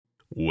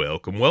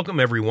Welcome,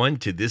 everyone,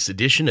 to this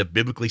edition of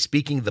Biblically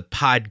Speaking, the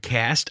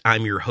podcast.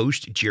 I'm your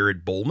host,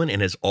 Jared Bowman,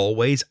 and as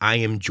always, I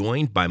am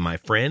joined by my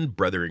friend,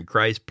 brother in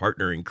Christ,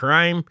 partner in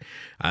crime,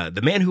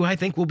 the man who I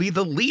think will be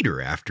the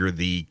leader after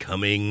the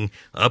coming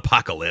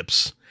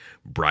apocalypse,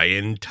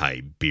 Brian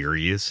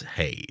Tiberius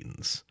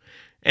Haynes.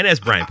 And as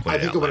Brian pointed out, I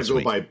think I'm going to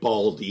go by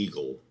Bald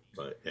Eagle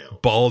right now.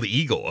 Bald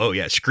Eagle. Oh,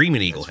 yeah,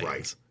 Screaming Eagle That's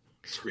Haynes.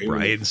 Right.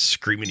 Brian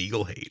Screaming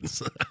Eagle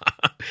Haynes.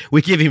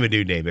 We give him a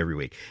new name every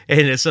week.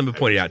 And as someone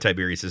pointed out,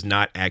 Tiberius is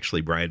not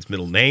actually Brian's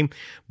middle name,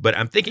 but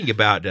I'm thinking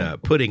about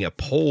putting a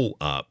poll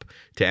up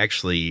to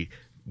actually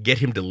get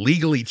him to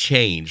legally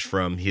change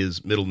from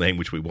his middle name,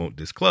 which we won't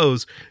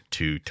disclose,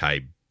 to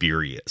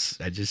Tiberius.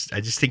 I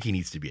just think he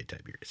needs to be a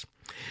Tiberius.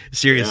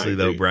 Seriously,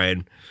 though,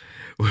 Brian,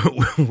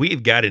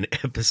 we've got an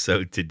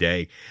episode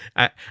today.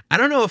 I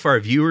don't know if our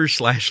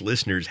viewers /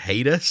 listeners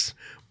hate us,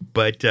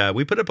 but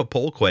we put up a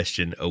poll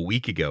question a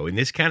week ago, and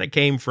this kind of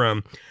came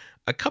from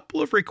a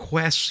couple of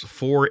requests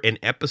for an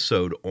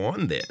episode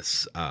on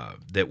this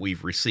that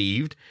we've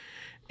received.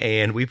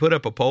 And we put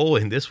up a poll,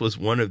 and this was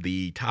one of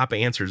the top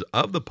answers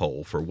of the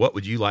poll for what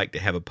would you like to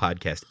have a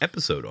podcast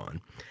episode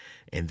on.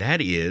 And that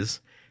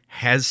is,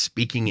 has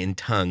speaking in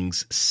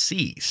tongues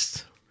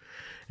ceased?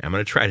 I'm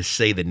going to try to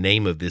say the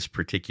name of this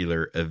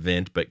particular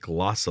event, but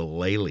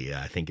glossolalia,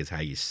 I think is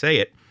how you say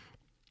it.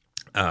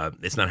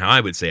 It's not how I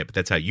would say it, but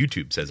that's how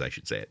YouTube says I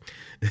should say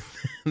it.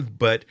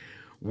 But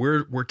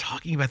we're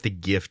talking about the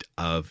gift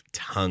of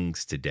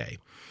tongues today.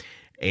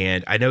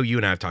 And I know you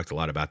and I have talked a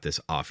lot about this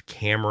off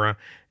camera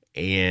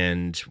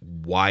and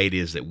why it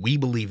is that we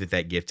believe that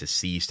that gift has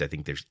ceased. I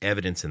think there's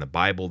evidence in the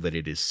Bible that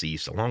it has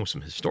ceased, along with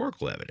some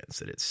historical evidence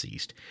that it's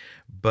ceased.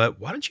 But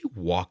why don't you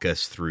walk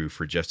us through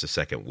for just a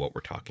second what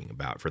we're talking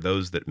about for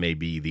those that may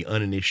be the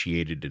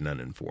uninitiated and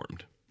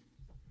uninformed?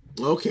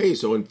 Okay,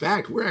 so in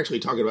fact, we're actually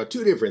talking about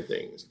two different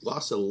things,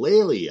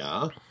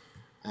 glossolalia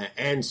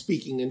and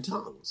speaking in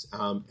tongues.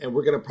 And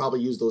we're going to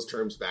probably use those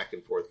terms back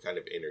and forth kind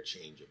of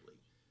interchangeably.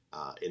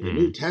 In the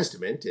New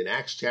Testament, in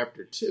Acts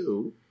chapter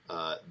 2,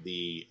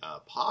 the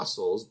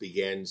apostles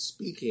began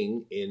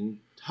speaking in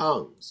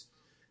tongues.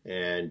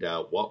 And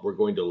what we're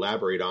going to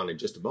elaborate on in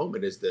just a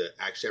moment is the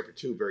Acts chapter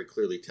 2 very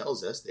clearly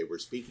tells us they were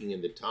speaking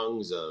in the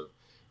tongues of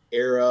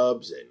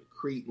Arabs and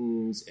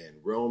Cretans and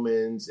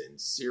Romans and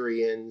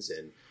Syrians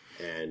and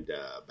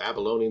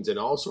Babylonians and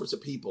all sorts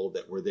of people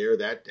that were there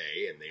that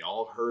day, and they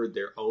all heard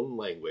their own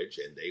language,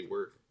 and they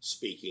were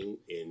speaking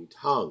in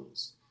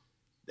tongues.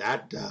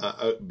 That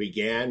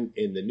began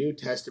in the New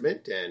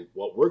Testament, and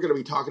what we're going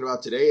to be talking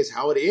about today is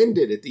how it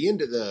ended at the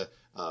end of the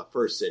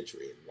first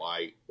century, and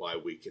why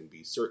we can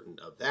be certain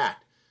of that.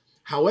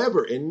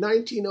 However, in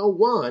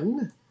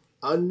 1901,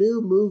 a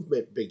new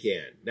movement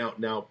began.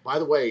 Now, by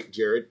the way,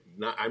 Jared,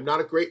 I'm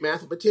not a great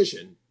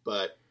mathematician,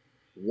 but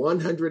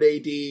 100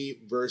 AD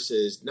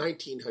versus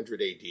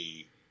 1900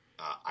 AD,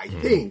 I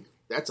think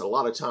that's a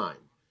lot of time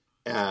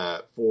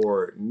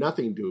for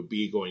nothing to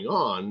be going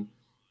on.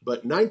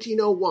 But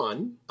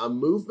 1901, a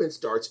movement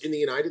starts in the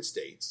United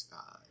States,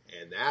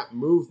 and that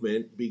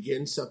movement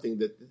begins something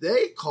that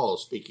they call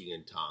speaking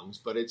in tongues,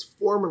 but it's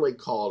formerly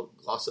called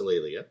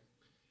glossolalia.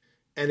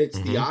 And it's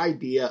the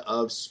idea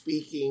of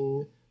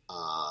speaking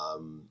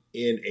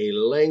in a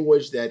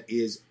language that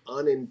is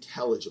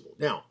unintelligible.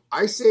 Now,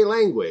 I say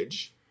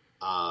language.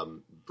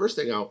 First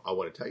thing I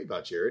want to tell you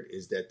about, Jared,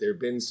 is that there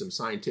have been some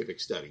scientific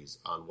studies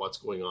on what's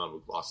going on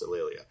with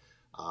glossolalia.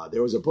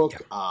 There was a book,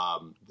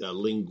 The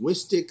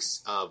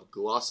Linguistics of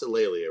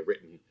Glossolalia,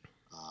 written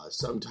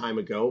some time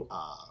ago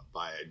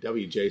by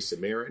W.J.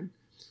 Samarin.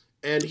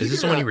 And is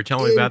this the one you were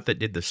telling me about that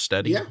did the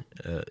study? Yeah.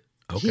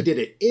 Okay. He did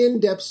an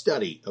in-depth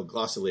study of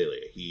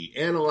glossolalia. He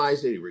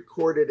analyzed it, he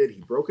recorded it,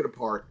 he broke it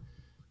apart.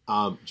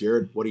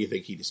 Jared, what do you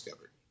think he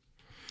discovered?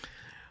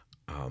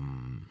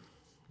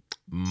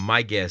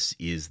 My guess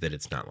is that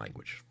it's not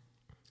language.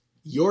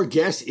 Your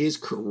guess is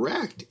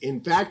correct. In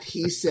fact,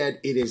 he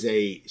said it is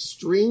a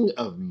string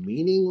of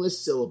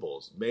meaningless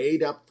syllables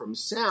made up from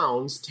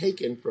sounds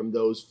taken from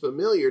those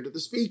familiar to the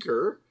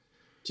speaker,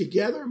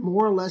 together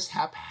more or less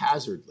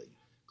haphazardly.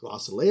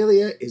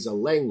 Glossolalia is a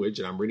language,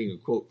 and I'm reading a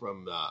quote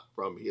from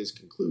his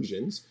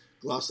conclusions.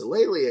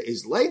 Glossolalia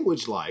is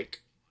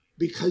language-like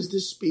because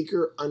the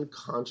speaker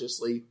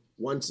unconsciously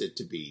wants it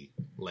to be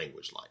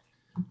language-like.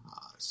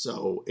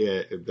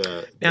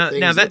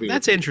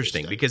 That's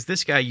interesting because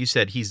this guy, you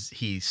said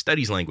he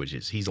studies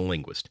languages. He's a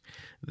linguist.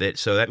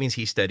 So that means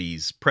he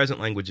studies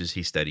present languages.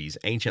 He studies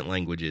ancient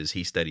languages.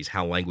 He studies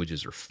how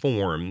languages are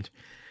formed.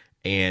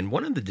 And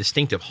one of the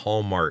distinctive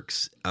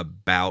hallmarks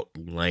about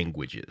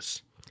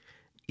languages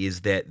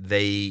is that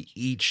they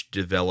each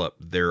develop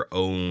their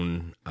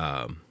own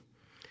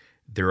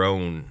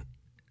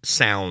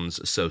sounds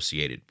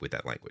associated with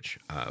that language.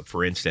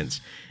 For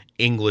instance,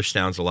 English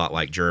sounds a lot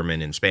like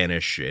German and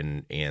Spanish,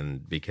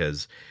 and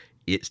because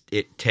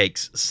it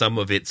takes some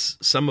of its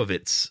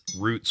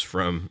roots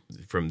from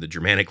the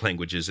Germanic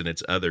languages and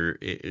its other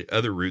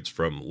roots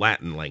from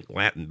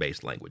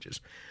Latin-based languages.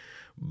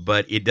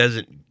 but it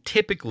doesn't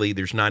typically,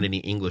 there's not any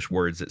English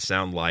words that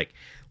sound like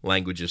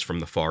languages from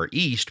the Far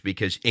East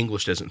because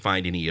English doesn't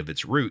find any of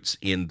its roots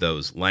in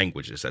those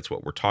languages. That's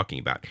what we're talking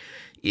about.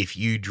 If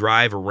you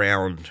drive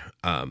around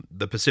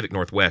the Pacific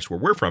Northwest where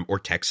we're from, or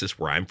Texas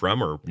where I'm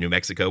from, or New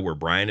Mexico where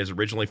Brian is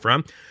originally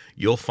from,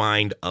 you'll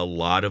find a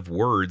lot of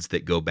words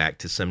that go back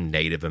to some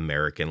Native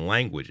American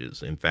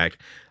languages. In fact,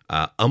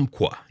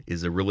 Umpqua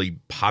is a really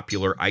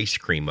popular ice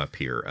cream up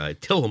here.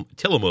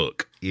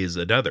 Tillamook is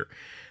another.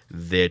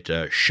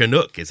 That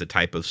Chinook is a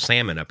type of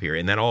salmon up here,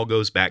 and that all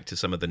goes back to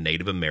some of the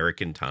Native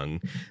American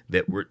tongues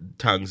that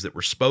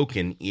were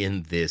spoken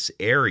in this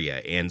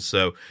area. And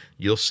so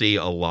you'll see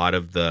a lot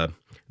of the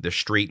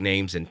street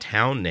names and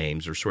town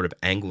names are sort of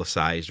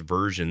anglicized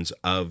versions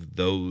of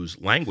those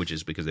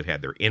languages because they've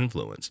had their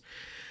influence.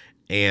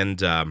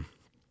 And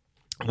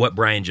what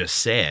Brian just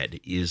said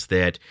is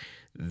that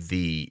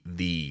the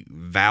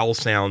vowel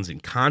sounds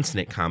and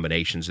consonant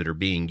combinations that are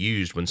being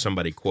used when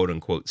somebody quote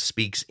unquote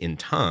speaks in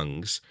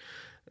tongues,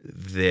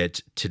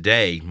 that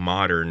today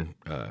modern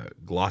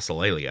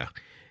glossolalia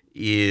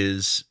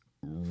is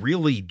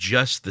really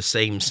just the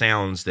same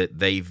sounds that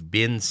they've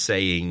been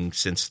saying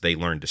since they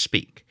learned to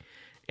speak.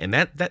 And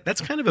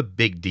that's kind of a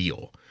big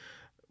deal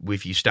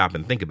if you stop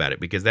and think about it,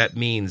 because that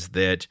means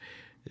that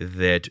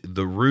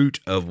the root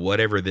of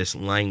whatever this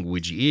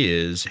language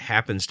is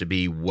happens to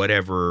be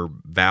whatever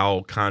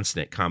vowel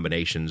consonant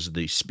combinations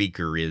the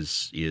speaker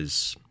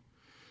is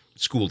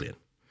schooled in.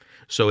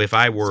 So if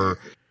I were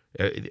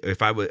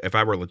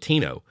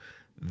Latino,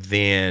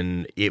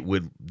 then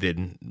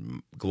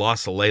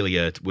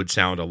glossolalia would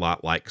sound a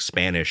lot like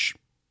Spanish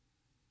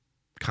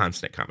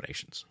consonant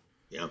combinations.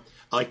 Yeah,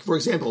 like for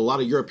example, a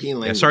lot of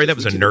European languages. Yeah, sorry, that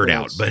was a nerd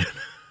out, but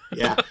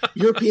yeah,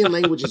 European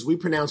languages we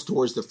pronounce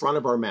towards the front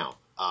of our mouth.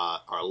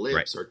 Our lips,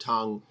 right. Our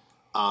tongue.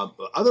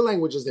 Other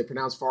languages they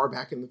pronounce far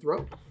back in the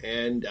throat.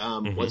 And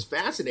what's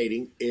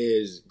fascinating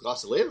is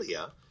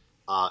glossolalia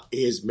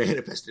is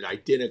manifested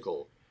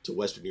identical to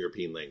Western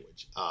European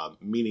language,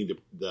 meaning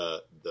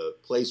the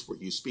place where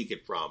you speak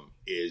it from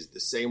is the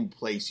same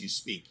place you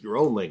speak your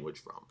own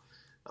language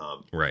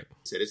from. Right.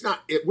 Said it's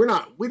not.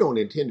 We don't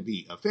intend to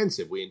be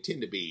offensive. We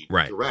intend to be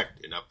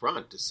direct and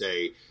upfront to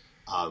say,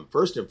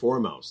 first and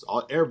foremost,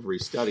 every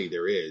study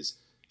there is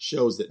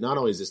shows that not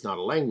only is this not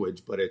a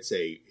language, but it's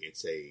a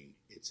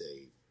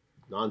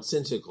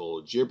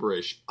nonsensical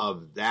gibberish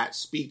of that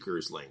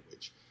speaker's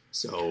language.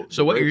 So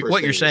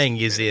what you're saying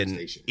is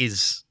in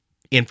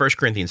 1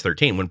 Corinthians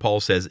 13 when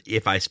Paul says,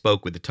 "If I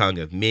spoke with the tongue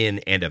of men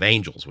and of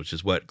angels," which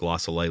is what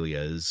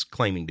glossolalia is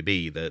claiming to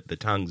be, the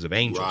tongues of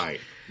angels.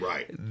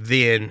 Right.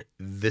 Then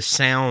the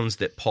sounds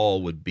that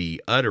Paul would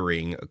be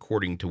uttering,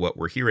 according to what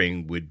we're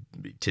hearing would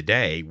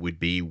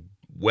be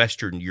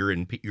Western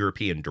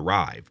European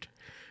derived,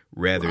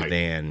 rather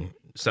than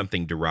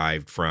something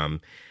derived from.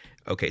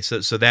 Okay,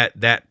 so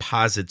that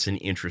posits an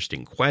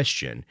interesting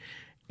question,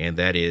 and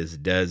that is,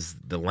 does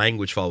the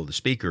language follow the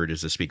speaker, or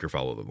does the speaker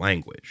follow the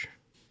language?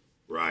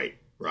 Right.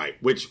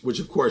 Which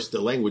of course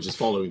the language is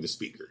following the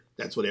speaker.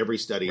 That's what every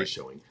study is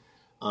showing.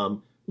 A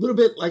little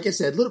bit, like I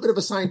said, a little bit of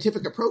a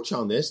scientific approach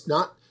on this.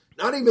 Not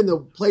even the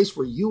place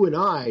where you and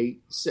I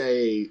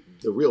say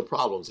the real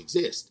problems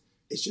exist.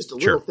 It's just a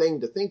little thing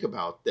to think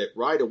about that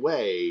right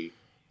away.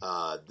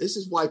 This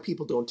is why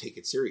people don't take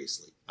it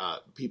seriously.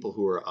 People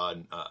who are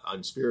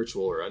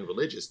unspiritual or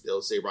unreligious,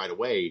 they'll say right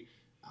away,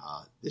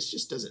 this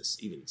just doesn't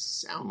even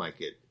sound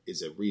like it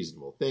is a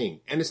reasonable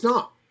thing. And it's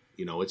not.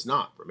 It's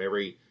not from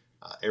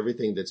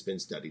everything that's been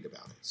studied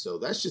about it. So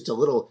that's just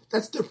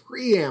that's the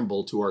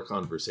preamble to our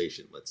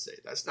conversation, let's say.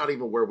 That's not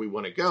even where we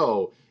want to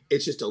go.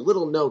 It's just a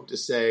little note to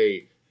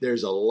say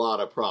there's a lot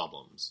of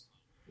problems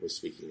with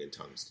speaking in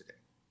tongues today.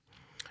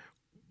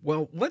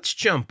 Well, let's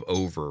jump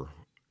over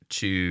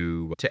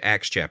to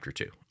Acts chapter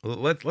 2.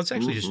 Let's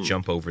actually just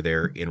jump over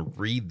there and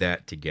read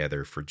that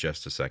together for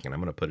just a second. I'm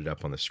going to put it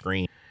up on the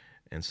screen.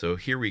 And so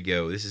here we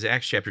go. This is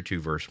Acts chapter 2,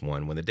 verse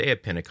 1. When the day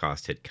of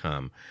Pentecost had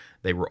come,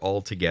 they were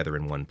all together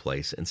in one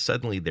place, and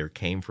suddenly there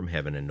came from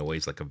heaven a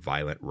noise like a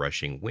violent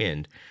rushing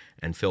wind,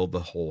 and filled the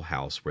whole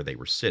house where they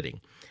were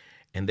sitting.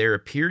 And there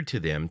appeared to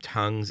them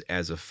tongues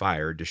as of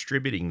fire,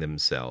 distributing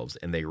themselves,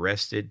 and they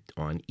rested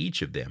on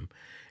each of them.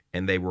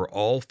 And they were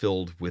all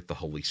filled with the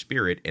Holy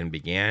Spirit, and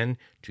began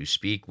to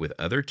speak with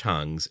other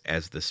tongues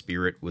as the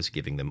Spirit was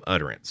giving them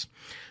utterance.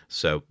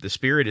 So the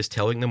Spirit is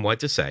telling them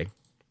what to say.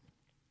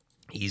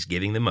 He's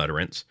giving them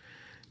utterance.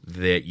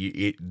 That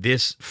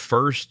this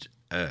first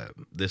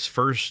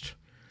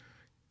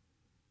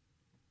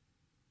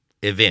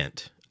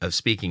event of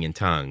speaking in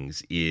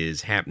tongues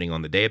is happening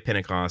on the day of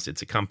Pentecost.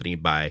 It's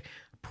accompanied by a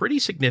pretty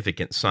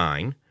significant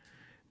sign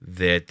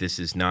that this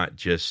is not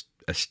just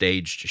a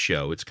staged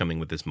show. It's coming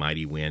with this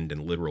mighty wind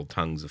and literal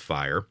tongues of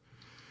fire,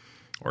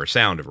 or a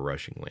sound of a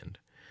rushing wind.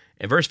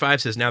 And verse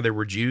 5 says, "Now there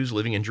were Jews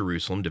living in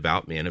Jerusalem,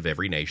 devout men of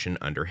every nation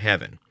under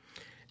heaven.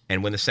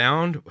 And when the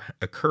sound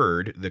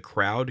occurred, the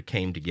crowd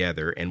came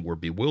together and were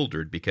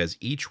bewildered, because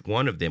each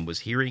one of them was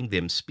hearing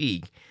them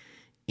speak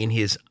in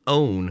his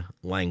own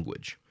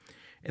language.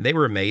 And they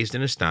were amazed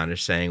and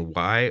astonished, saying,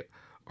 'Why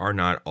are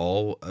not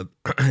all of,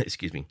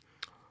 excuse me,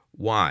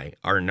 why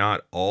are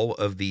not all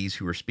of these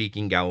who are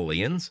speaking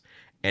Galileans?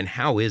 And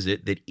how is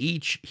it that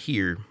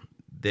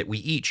we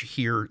each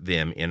hear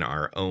them in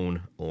our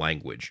own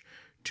language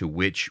to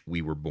which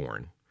we were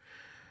born?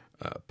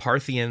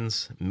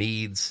 Parthians,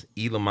 Medes,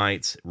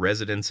 Elamites,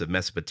 residents of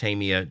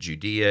Mesopotamia,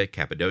 Judea,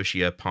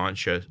 Cappadocia,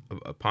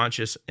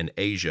 Pontus and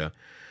Asia,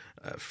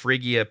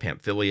 Phrygia,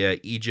 Pamphylia,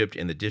 Egypt,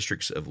 and the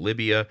districts of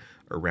Libya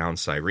around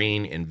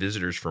Cyrene, and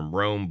visitors from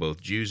Rome,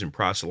 both Jews and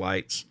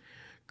proselytes,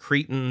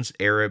 Cretans,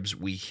 Arabs,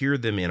 we hear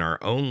them in our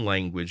own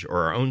language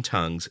or our own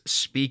tongues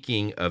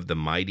speaking of the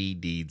mighty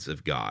deeds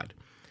of God.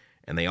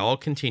 And they all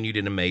continued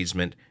in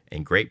amazement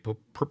and great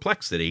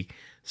perplexity,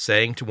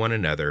 saying to one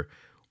another,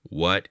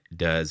 what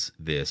does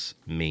this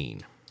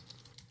mean?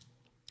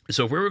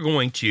 So if we were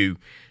going to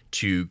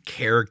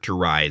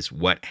characterize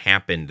what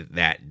happened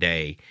that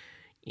day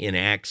in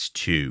Acts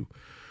 2,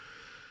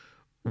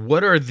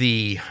 what are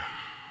the...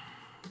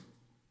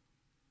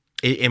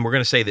 And we're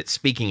going to say that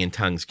speaking in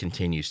tongues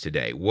continues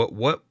today. What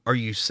would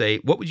you say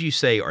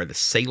are the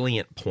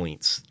salient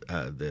points,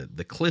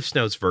 the Cliff's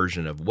Notes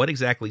version of what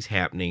exactly is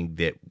happening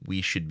that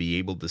we should be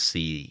able to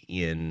see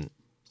in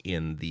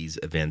these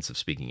events of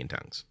speaking in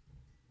tongues?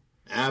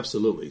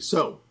 Absolutely.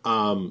 So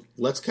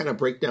let's kind of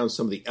break down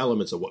some of the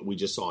elements of what we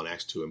just saw in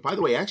Acts 2. And by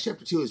the way, Acts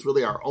chapter 2 is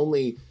really our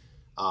only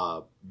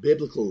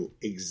biblical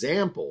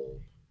example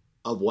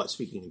of what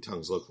speaking in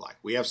tongues look like.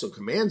 We have some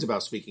commands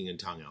about speaking in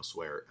tongue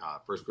elsewhere.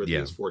 1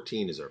 Corinthians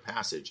 14 is our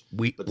passage.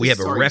 We have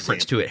a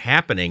reference to it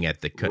happening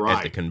at the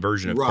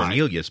conversion of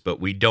Cornelius, but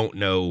we don't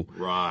know.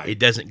 Right. It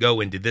doesn't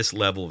go into this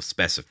level of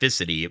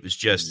specificity. It was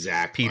just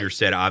Peter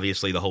said,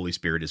 obviously, the Holy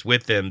Spirit is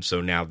with them. So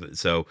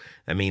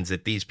that means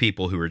that these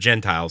people who are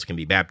Gentiles can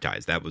be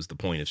baptized. That was the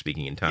point of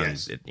speaking in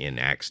tongues in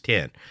Acts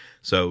 10.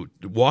 So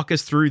walk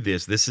us through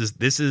this. This is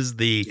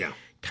the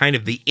kind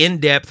of the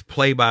in-depth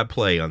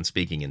play-by-play on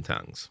speaking in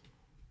tongues.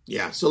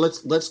 Yeah, so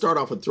let's start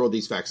off and throw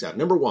these facts out.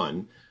 Number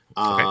one,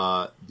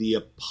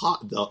 the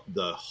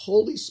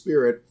Holy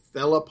Spirit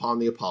fell upon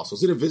the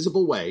apostles in a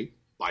visible way,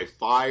 by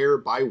fire,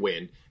 by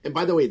wind. And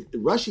by the way, the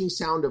rushing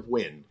sound of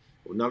wind,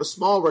 not a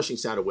small rushing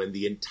sound of wind,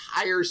 the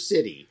entire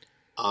city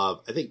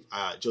of, I think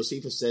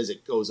Josephus says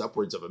it goes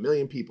upwards of 1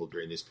 million people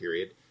during this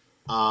period.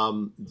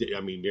 During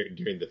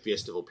the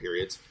festival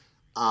periods.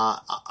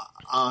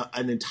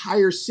 An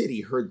entire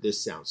city heard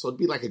this sound. So it'd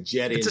be like a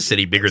jet engine. It's a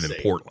city bigger than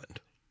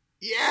Portland.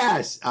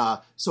 Yes.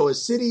 So a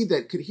city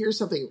that could hear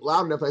something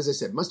loud enough, as I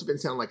said, must have been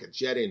sounding like a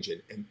jet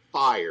engine, and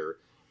fire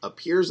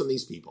appears on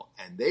these people.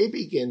 And they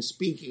begin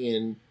speaking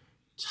in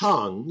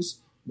tongues,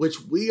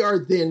 which we are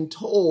then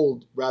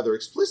told rather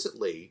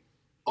explicitly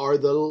are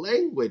the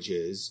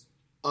languages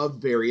of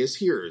various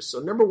hearers.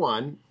 So number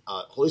one,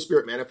 Holy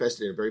Spirit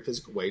manifested in a very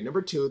physical way.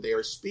 Number two, they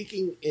are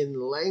speaking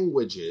in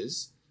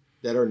languages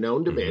that are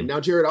known to man. Now,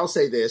 Jared, I'll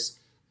say this.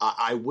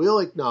 I will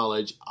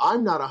acknowledge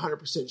I'm not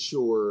 100%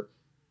 sure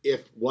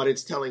if what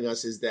it's telling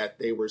us is that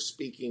they were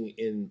speaking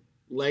in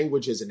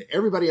languages and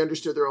everybody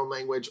understood their own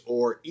language,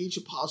 or each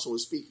apostle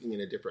was speaking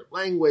in a different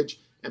language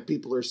and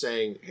people are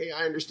saying, hey,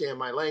 I understand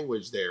my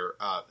language there.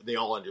 They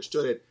all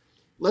understood it.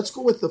 Let's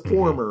go with the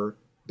former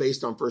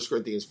based on 1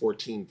 Corinthians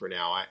 14 for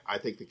now. I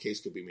think the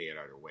case could be made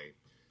either way.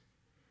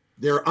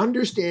 They're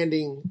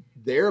understanding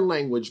their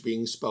language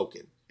being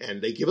spoken.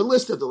 And they give a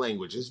list of the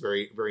languages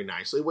very, very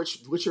nicely,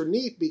 which are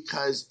neat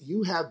because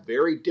you have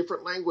very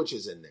different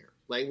languages in there.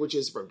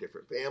 Languages from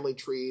different family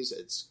trees.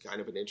 It's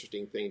kind of an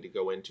interesting thing to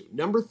go into.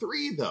 Number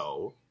three,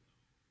 though,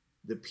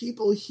 the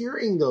people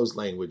hearing those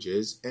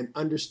languages and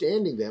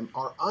understanding them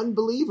are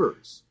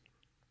unbelievers.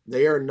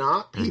 They are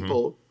not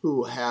people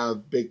who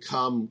have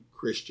become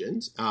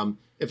Christians.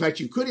 In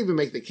fact, you could even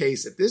make the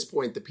case at this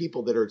point the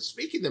people that are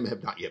speaking them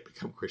have not yet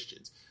become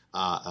Christians,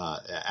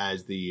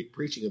 as the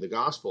preaching of the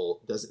gospel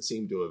doesn't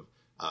seem to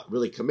have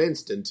really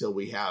commenced until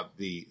we have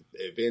the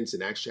events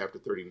in Acts chapter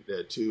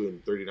 32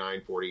 and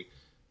 39, 40.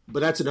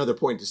 But that's another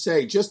point to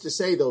say. Just to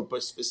say, though,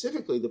 but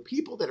specifically, the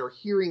people that are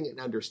hearing and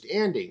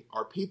understanding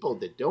are people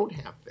that don't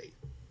have faith.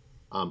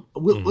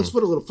 Let's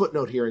put a little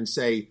footnote here and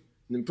say,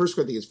 in 1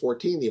 Corinthians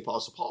 14, the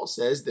Apostle Paul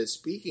says that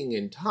speaking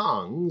in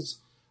tongues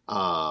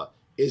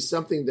is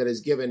something that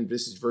is given,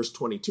 this is verse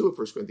 22 of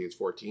 1 Corinthians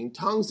 14,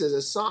 tongues as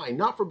a sign,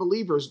 not for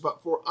believers,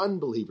 but for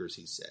unbelievers,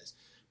 he says.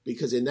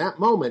 Because in that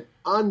moment,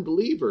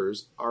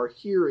 unbelievers are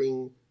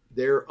hearing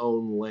their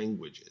own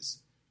languages.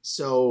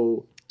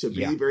 So to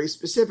be very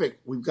specific,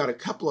 we've got a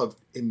couple of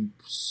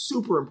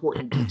super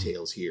important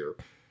details here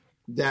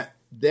that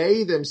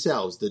they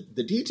themselves,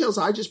 the details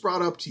I just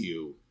brought up to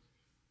you,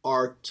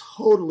 are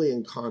totally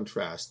in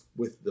contrast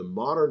with the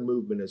modern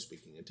movement of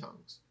speaking in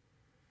tongues.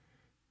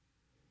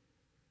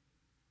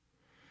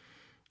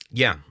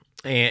 Yeah,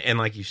 and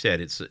like you said,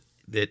 it's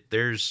that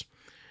there's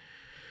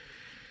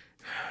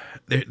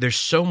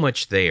so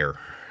much there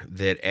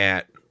that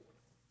at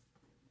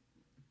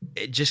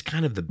just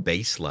kind of the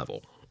base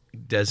level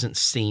doesn't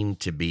seem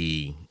to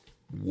be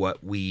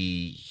what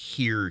we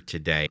hear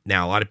today.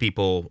 Now, a lot of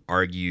people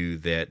argue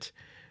that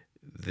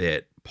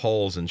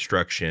Paul's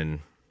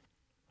instruction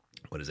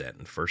what is that,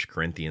 in 1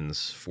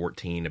 Corinthians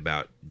 14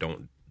 about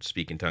don't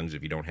speak in tongues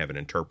if you don't have an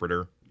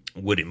interpreter,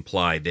 would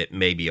imply that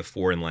maybe a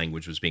foreign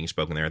language was being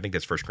spoken there. I think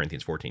that's 1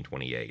 Corinthians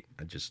 14:28.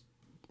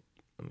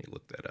 Let me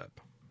look that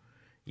up.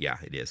 Yeah,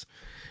 it is.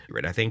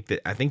 Right. I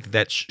think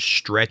that's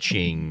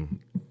stretching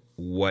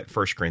what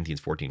 1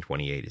 Corinthians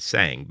 14:28 is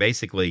saying.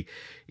 Basically,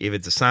 if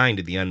it's assigned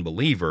to the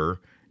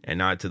unbeliever and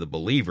not to the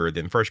believer,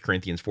 then 1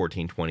 Corinthians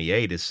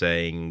 14:28 is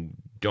saying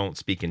don't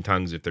speak in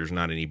tongues if there's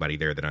not anybody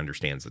there that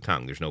understands the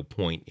tongue. There's no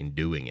point in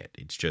doing it.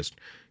 It's just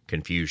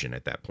confusion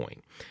at that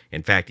point.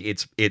 In fact,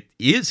 it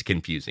is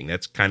confusing.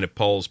 That's kind of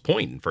Paul's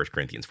point in 1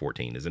 Corinthians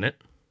 14, isn't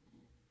it?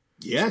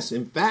 Yes.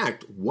 In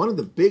fact, one of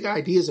the big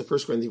ideas of 1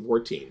 Corinthians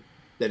 14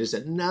 that is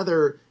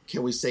another,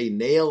 can we say,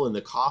 nail in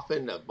the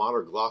coffin of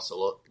modern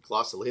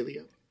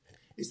glossolalia,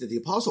 is that the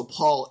Apostle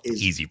Paul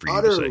is easy for you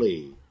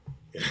utterly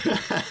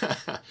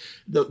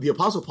the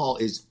Apostle Paul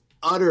is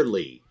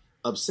utterly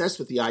obsessed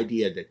with the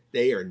idea that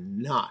they are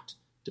not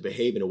to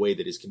behave in a way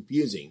that is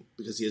confusing,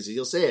 because as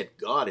he'll say it,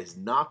 God is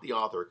not the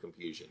author of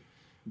confusion.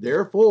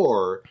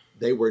 Therefore,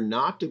 they were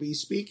not to be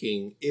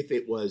speaking if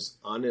it was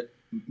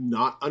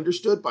not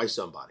understood by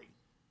somebody.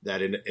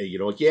 That,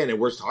 again, and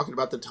we're talking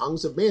about the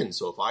tongues of men.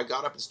 So if I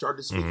got up and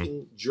started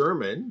speaking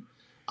German,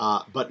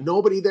 but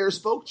nobody there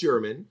spoke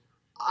German,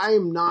 I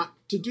am not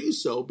to do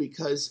so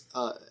because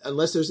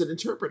unless there's an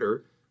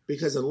interpreter,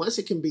 because unless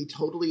it can be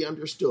totally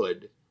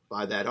understood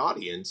by that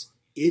audience,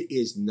 it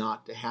is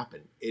not to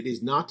happen. It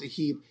is not to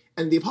heap.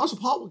 And the Apostle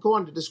Paul would go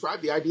on to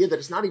describe the idea that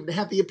it's not even to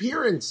have the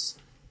appearance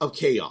of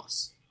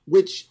chaos,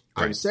 which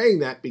right. I'm saying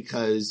that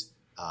because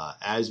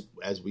as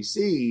we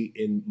see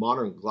in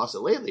modern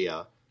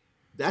glossolalia,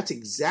 that's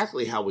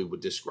exactly how we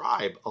would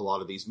describe a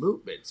lot of these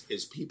movements,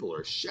 is people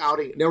are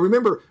shouting. Now,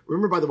 remember,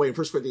 by the way, in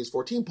 1 Corinthians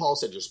 14, Paul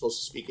said you're supposed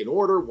to speak in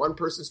order. One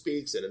person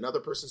speaks and another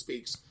person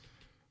speaks.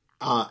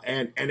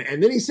 And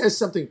then he says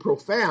something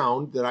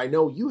profound that I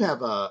know you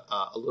have a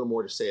little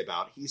more to say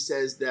about. He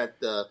says that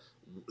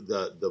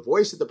the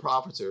voice of the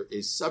prophets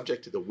is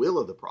subject to the will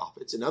of the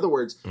prophets. In other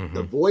words,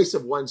 the voice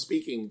of one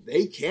speaking,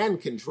 they can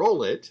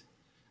control it.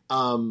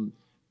 And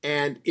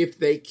if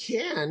they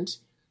can't,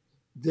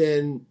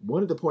 then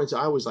one of the points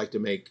I always like to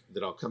make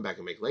that I'll come back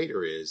and make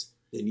later is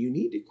then you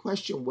need to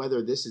question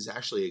whether this is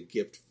actually a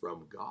gift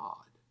from God.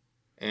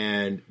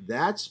 And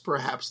that's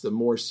perhaps the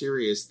more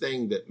serious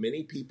thing that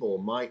many people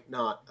might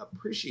not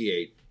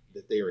appreciate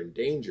that they are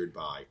endangered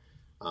by.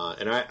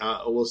 And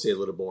I will say a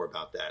little more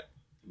about that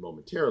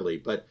momentarily.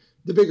 But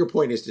the bigger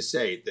point is to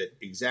say that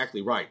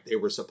exactly right. They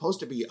were supposed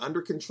to be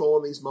under control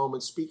in these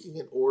moments, speaking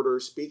in order,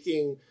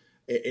 speaking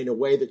in a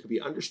way that could be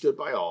understood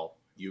by all.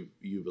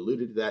 You've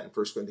alluded to that in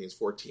 1 Corinthians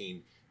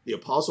 14. The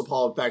Apostle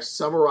Paul, in fact,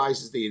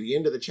 summarizes the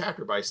end of the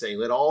chapter by saying,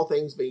 let all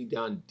things be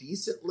done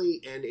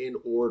decently and in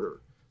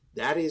order.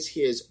 That is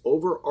his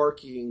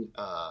overarching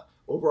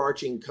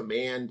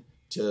command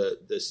to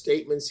the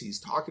statements he's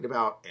talking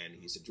about, and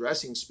he's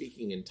addressing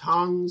speaking in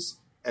tongues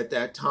at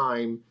that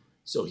time.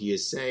 So he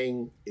is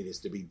saying it is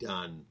to be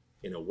done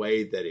in a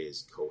way that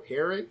is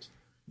coherent,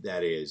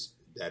 that is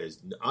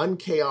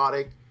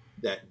unchaotic,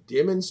 that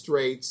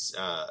demonstrates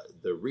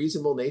the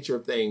reasonable nature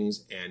of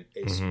things and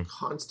is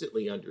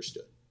constantly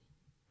understood.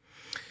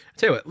 I'll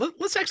tell you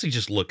what, let's actually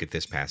just look at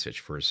this passage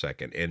for a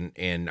second,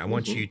 and I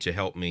want you to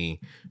help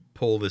me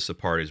pull this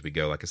apart as we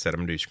go. Like I said,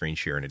 I'm going to do screen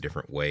share in a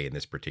different way in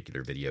this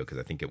particular video because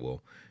I think it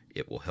will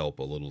help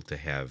a little to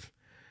have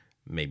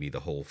maybe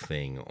the whole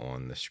thing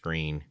on the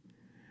screen,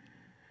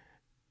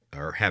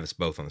 or have us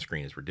both on the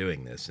screen as we're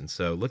doing this. And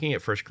so looking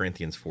at 1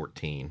 Corinthians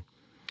 14,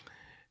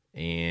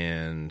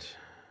 and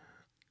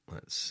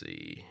let's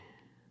see.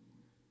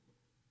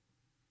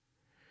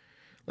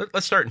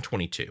 Let's start in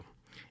 22.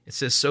 It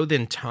says, so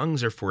then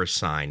tongues are for a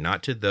sign,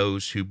 not to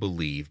those who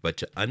believe, but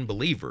to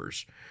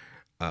unbelievers.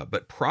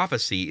 But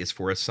prophecy is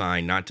for a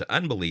sign, not to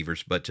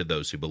unbelievers, but to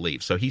those who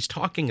believe. So he's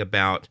talking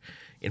about,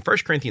 in 1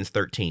 Corinthians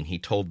 13, he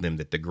told them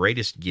that the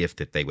greatest gift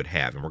that they would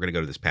have, and we're going to go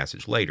to this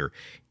passage later,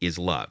 is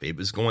love. It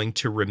was going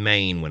to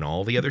remain when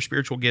all the other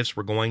spiritual gifts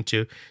were going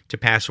to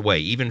pass away.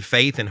 Even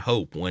faith and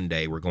hope one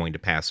day were going to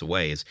pass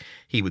away, as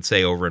he would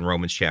say over in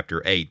Romans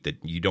chapter 8, that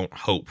you don't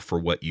hope for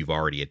what you've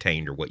already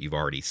attained or what you've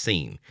already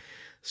seen.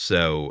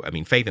 So, I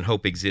mean, faith and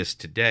hope exist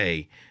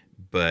today,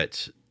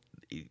 but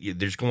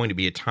there's going to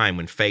be a time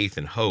when faith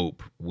and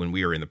hope, when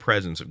we are in the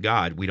presence of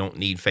God, we don't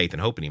need faith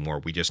and hope anymore.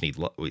 We just need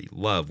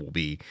love will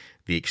be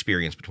the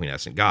experience between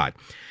us and God.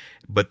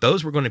 But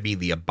those were going to be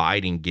the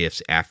abiding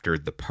gifts after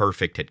the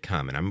perfect had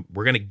come. And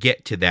we're going to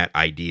get to that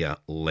idea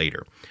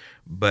later.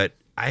 But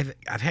I've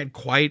had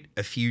quite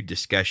a few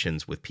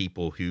discussions with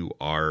people who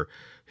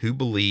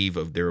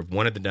believe they're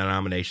one of the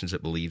denominations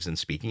that believes in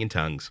speaking in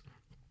tongues.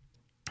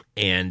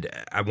 And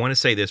I want to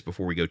say this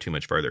before we go too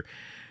much further.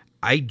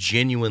 I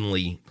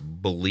genuinely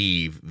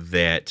believe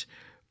that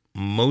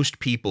most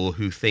people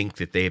who think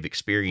that they have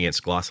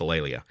experienced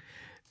glossolalia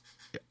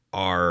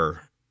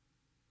are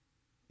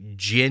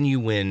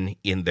genuine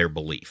in their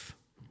belief.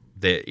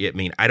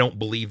 I don't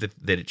believe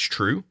that it's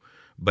true,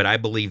 but I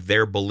believe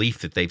their belief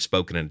that they've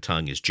spoken in a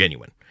tongue is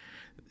genuine.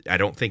 I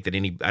don't think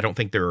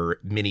there are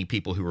many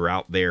people who are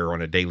out there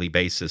on a daily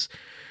basis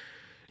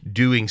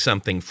doing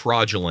something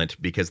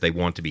fraudulent because they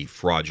want to be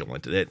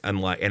fraudulent.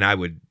 And I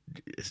would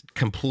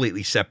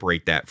completely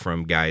separate that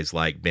from guys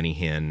like Benny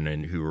Hinn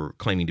and who are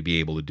claiming to be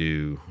able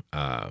to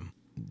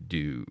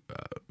do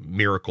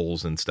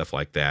miracles and stuff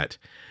like that,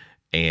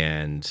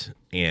 and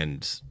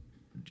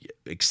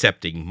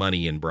accepting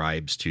money and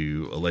bribes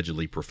to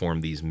allegedly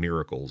perform these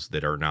miracles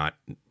that are not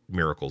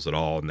miracles at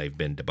all, and they've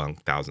been debunked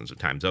thousands of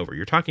times over.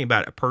 You're talking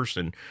about a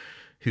person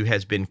who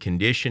has been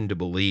conditioned to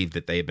believe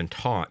that they have been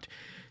taught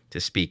to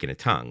speak in a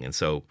tongue. And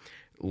so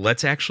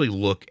let's actually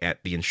look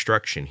at the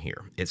instruction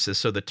here. It says,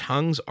 so the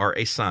tongues are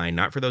a sign,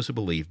 not for those who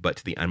believe, but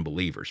to the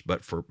unbelievers.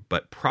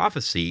 But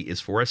prophecy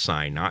is for a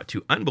sign, not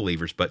to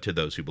unbelievers, but to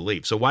those who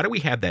believe. So why do we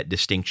have that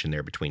distinction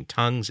there between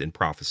tongues and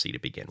prophecy to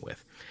begin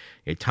with?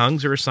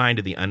 Tongues are a sign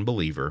to the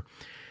unbeliever,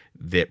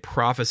 that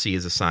prophecy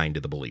is a sign to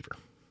the believer.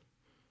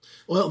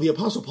 Well, the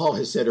Apostle Paul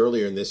has said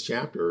earlier in this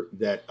chapter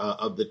that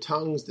of the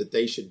tongues that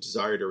they should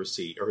desire to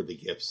receive, or the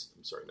gifts,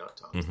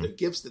 the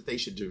gifts that they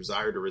should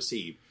desire to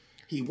receive,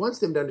 he wants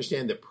them to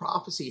understand that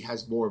prophecy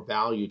has more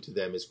value to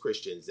them as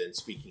Christians than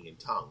speaking in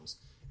tongues.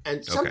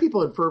 And some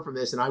people infer from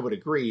this, and I would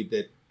agree,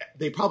 that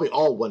they probably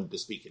all wanted to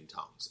speak in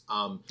tongues.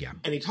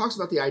 And he talks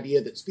about the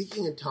idea that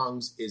speaking in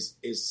tongues is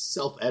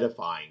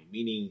self-edifying,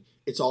 meaning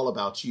it's all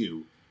about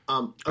you.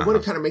 I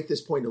want to kind of make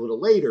this point a little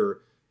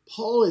later.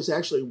 Paul is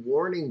actually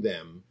warning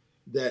them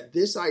that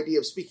this idea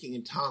of speaking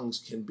in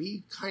tongues can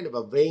be kind of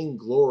a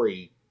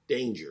vainglory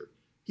danger.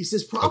 He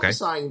says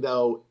prophesying,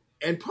 though,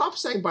 and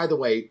prophesying, by the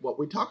way, what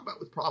we talk about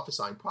with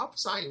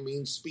prophesying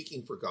means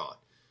speaking for God.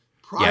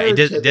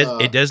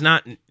 It does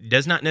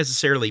not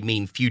necessarily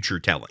mean future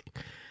telling.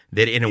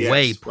 That in a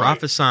way,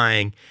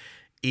 prophesying,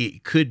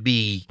 it could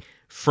be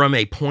from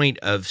a point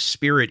of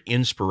spirit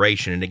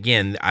inspiration. And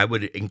again, I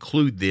would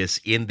include this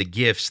in the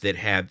gifts that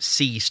have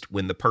ceased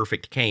when the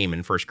perfect came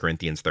in 1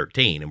 Corinthians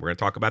 13. And we're going to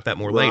talk about that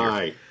more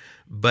later.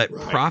 But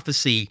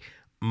prophecy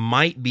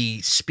might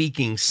be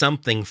speaking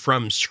something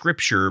from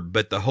Scripture,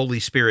 but the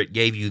Holy Spirit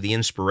gave you the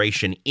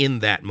inspiration in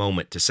that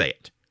moment to say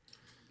it.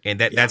 And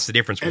that's the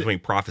difference between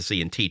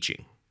prophecy and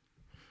teaching.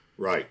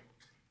 Right.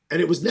 And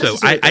it was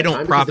necessary. So I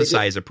don't prophesy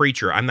as a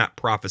preacher. I'm not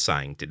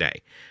prophesying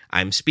today.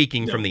 I'm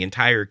speaking from the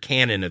entire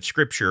canon of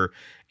Scripture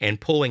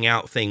and pulling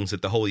out things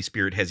that the Holy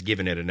Spirit has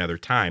given at another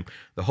time.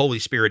 The Holy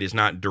Spirit is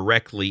not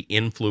directly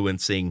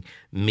influencing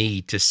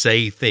me to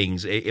say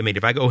things. I mean,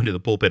 if I go into the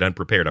pulpit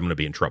unprepared, I'm going to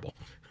be in trouble.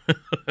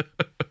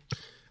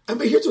 I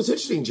mean, here's what's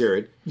interesting,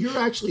 Jared. You're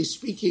actually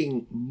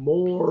speaking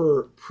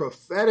more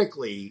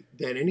prophetically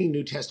than any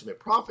New Testament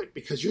prophet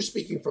because you're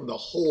speaking from the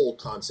whole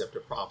concept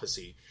of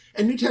prophecy.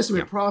 And New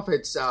Testament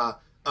prophets,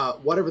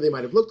 whatever they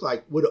might have looked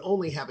like, would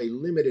only have a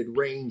limited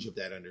range of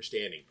that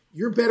understanding.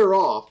 You're better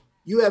off.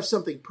 You have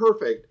something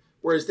perfect,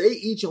 whereas they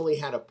each only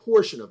had a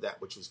portion of that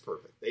which was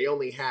perfect. They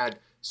only had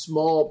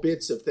small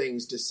bits of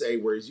things to say,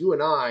 whereas you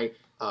and I,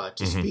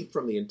 to speak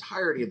from the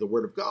entirety of the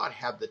Word of God,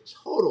 have the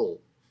total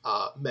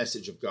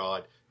message of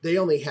God. They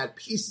only had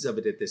pieces of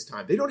it at this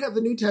time. They don't have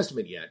the New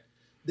Testament yet.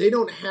 They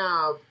don't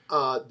have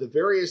the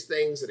various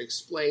things that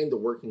explain the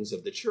workings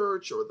of the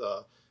church or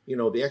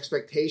the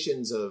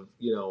expectations of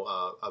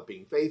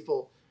being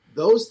faithful.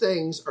 Those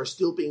things are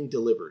still being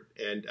delivered.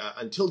 And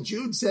until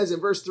Jude says in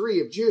verse 3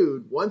 of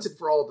Jude, once and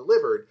for all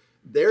delivered,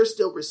 they're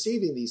still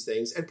receiving these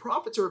things. And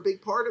prophets are a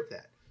big part of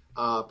that.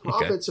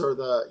 Prophets are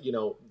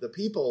the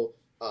people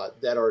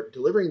that are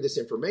delivering this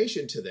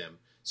information to them.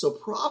 So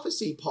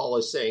prophecy, Paul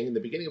is saying in the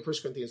beginning of 1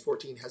 Corinthians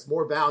 14, has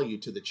more value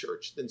to the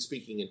church than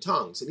speaking in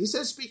tongues. And he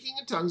says speaking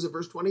in tongues in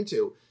verse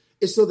 22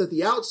 is so that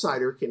the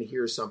outsider can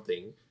hear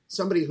something.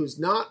 Somebody who's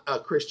not a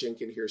Christian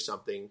can hear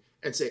something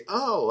and say,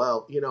 oh,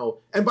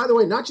 well, and by the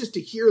way, not just to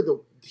hear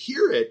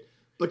it,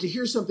 but to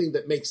hear something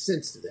that makes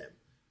sense to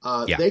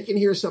them. They can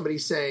hear somebody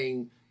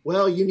saying,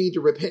 well, you need to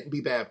repent and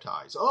be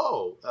baptized.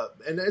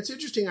 And it's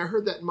interesting. I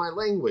heard that in my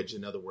language,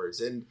 in other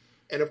words. And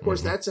of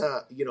course, that's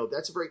a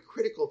very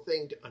critical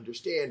thing to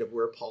understand of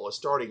where Paul is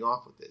starting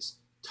off with this.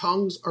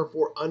 Tongues are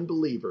for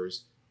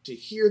unbelievers to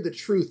hear the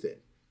truth in.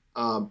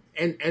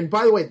 And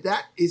by the way,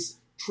 that is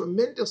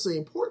tremendously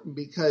important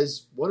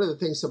because one of the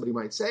things somebody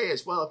might say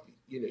is, well, if,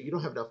 you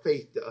don't have enough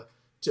faith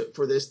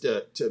for this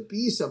to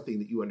be something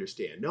that you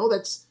understand. No,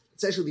 it's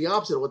actually the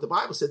opposite of what the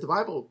Bible said. The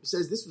Bible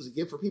says this was a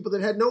gift for people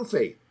that had no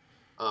faith,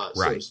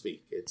 so to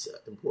speak. It's an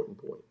important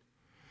point.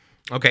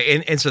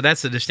 Okay, and so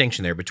that's the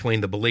distinction there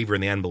between the believer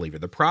and the unbeliever.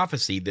 The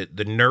prophecy,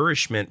 the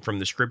nourishment from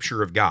the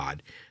Scripture of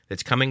God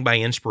that's coming by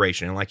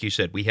inspiration, and like you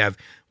said, we have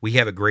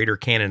a greater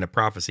canon of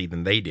prophecy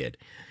than they did.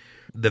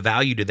 The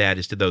value to that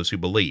is to those who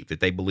believe,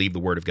 that they believe the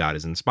Word of God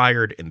is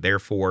inspired, and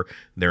therefore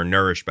they're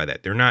nourished by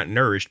that. They're not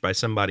nourished by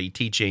somebody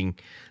teaching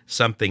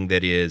something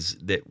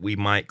that we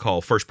might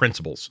call first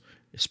principles,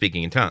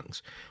 speaking in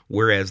tongues.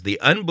 Whereas the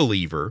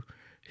unbeliever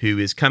who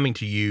is coming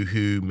to you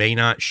who may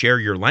not share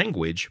your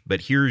language,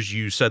 but hears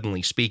you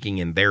suddenly speaking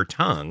in their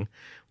tongue,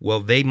 well,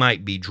 they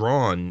might be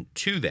drawn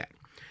to that.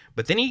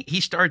 But then he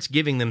starts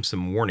giving them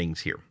some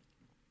warnings here.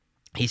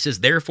 He says,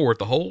 therefore, if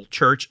the whole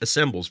church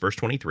assembles, verse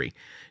 23,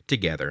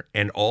 together,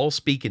 and all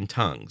speak in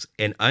tongues,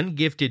 and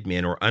ungifted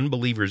men or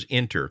unbelievers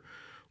enter,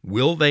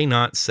 will they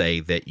not say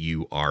that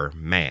you are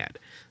mad?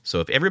 So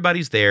if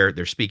everybody's there,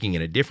 they're speaking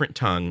in a different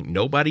tongue.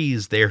 Nobody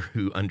is there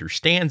who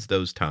understands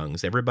those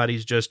tongues.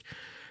 Everybody's just,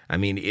 I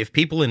mean, if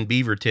people in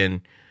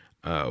Beaverton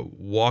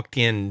walked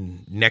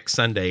in next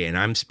Sunday and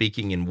I'm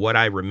speaking in what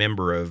I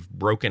remember of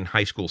broken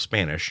high school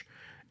Spanish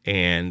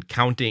and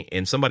counting,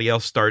 and somebody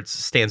else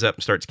stands up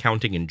and starts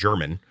counting in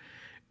German,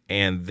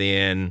 and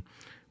then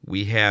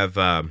we have,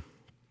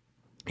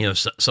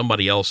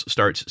 somebody else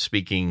starts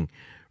speaking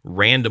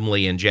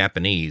randomly in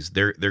Japanese,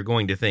 they're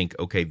going to think,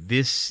 okay,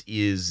 this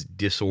is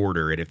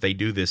disorder, and if they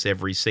do this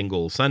every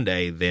single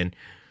Sunday, then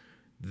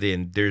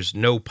there's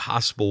no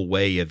possible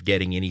way of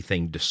getting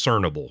anything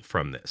discernible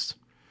from this.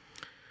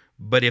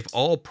 But if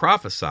all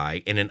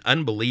prophesy and an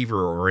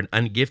unbeliever or an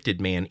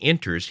ungifted man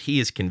enters, he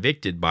is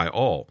convicted by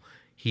all.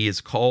 He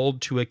is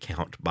called to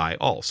account by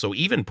all. So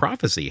even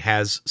prophecy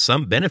has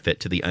some benefit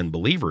to the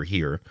unbeliever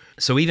here.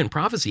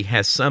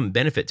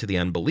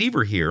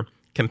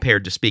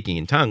 Compared to speaking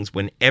in tongues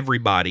when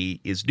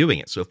everybody is doing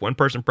it. So if one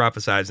person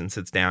prophesies and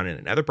sits down and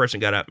another person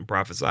got up and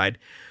prophesied,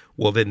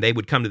 well, then they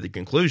would come to the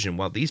conclusion,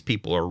 well, these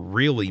people are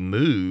really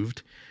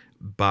moved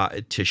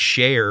to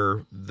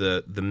share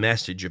the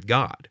message of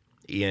God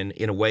in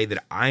a way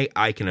that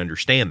I can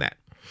understand that.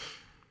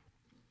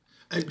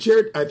 And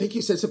Jared, I think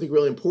you said something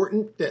really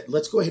important. That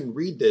let's go ahead and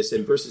read this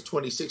in verses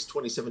 26,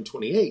 27,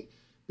 28,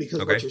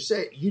 because what you're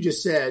saying, you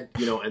just said,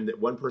 and that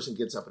one person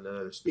gets up and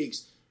another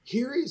speaks.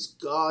 Here is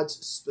God's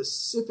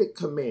specific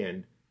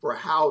command for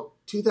how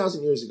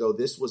 2,000 years ago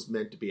this was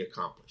meant to be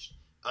accomplished.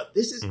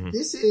 This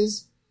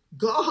is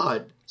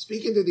God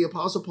speaking to the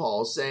Apostle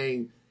Paul,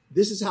 saying,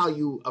 "This is how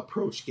you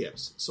approach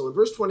gifts." So in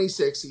verse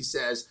 26, he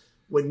says,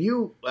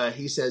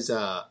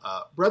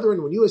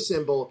 "Brethren, when you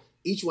assemble,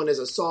 each one has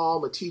a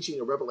psalm, a teaching,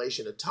 a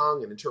revelation, a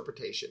tongue, an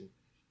interpretation.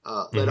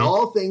 Let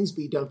all things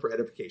be done for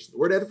edification." The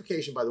word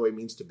edification, by the way,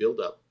 means to build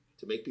up,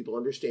 to make people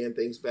understand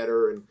things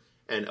better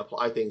and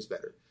apply things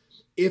better.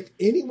 If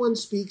anyone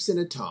speaks in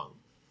a tongue,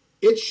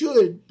 it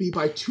should be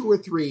by two or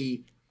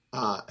three,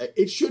 and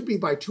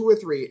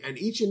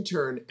each in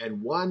turn,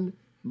 and one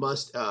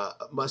must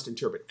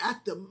interpret.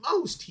 At the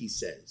most, he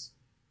says,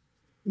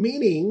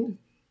 meaning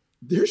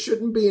there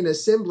shouldn't be an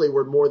assembly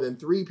where more than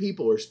three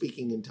people are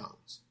speaking in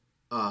tongues,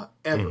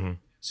 ever.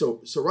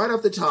 So right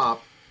off the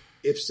top,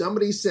 if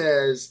somebody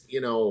says,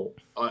 in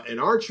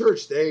our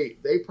church,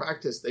 they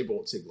practice, they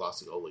won't say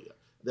glossolalia.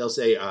 They'll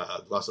say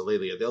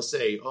glossolalia. They'll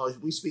say, "Oh,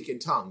 we speak in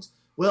tongues."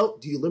 Well,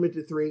 do you limit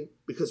to three?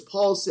 Because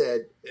Paul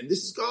said, and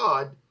this is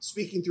God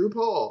speaking through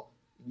Paul,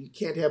 you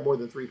can't have more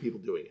than three people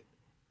doing it.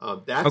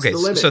 That's the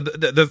limit. So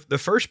the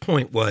first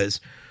point was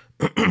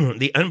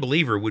the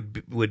unbeliever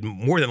would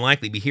more than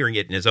likely be hearing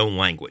it in his own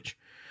language.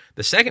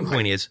 The second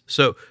point is,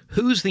 so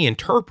who's the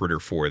interpreter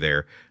for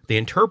there? The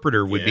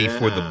interpreter would be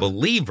for the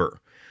believer.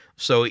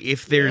 So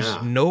if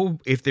there's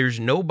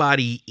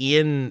nobody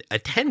in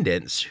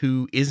attendance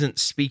who isn't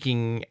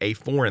speaking a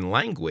foreign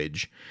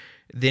language,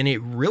 then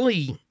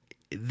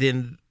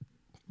then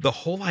the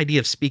whole idea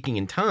of speaking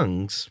in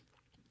tongues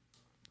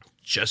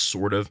just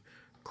sort of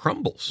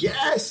crumbles.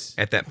 Yes.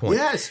 At that point.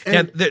 Yes.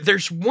 Now,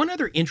 there's one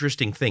other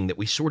interesting thing that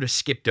we sort of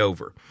skipped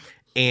over.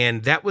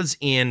 And that was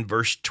in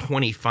verse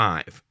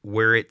 25,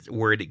 where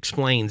it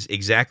explains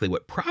exactly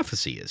what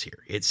prophecy is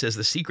here. It says,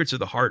 "The secrets of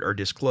the heart are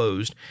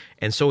disclosed,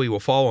 and so he will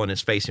fall on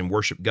his face and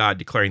worship God,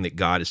 declaring that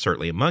God is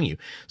certainly among you."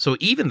 So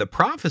even the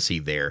prophecy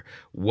there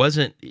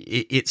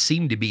it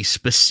seemed to be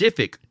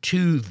specific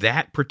to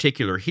that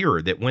particular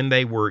hearer, that when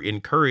they were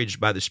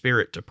encouraged by the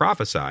Spirit to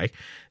prophesy,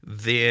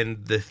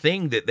 then the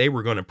thing that they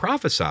were going to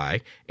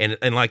prophesy,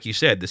 and like you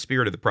said, the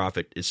spirit of the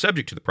prophet is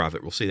subject to the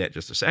prophet, we'll see that in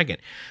just a second,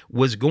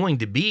 was going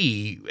to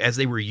be, as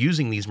they were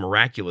using these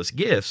miraculous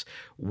gifts,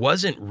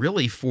 wasn't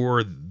really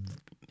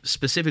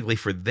specifically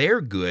for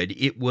their good.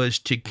 It was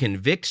to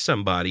convict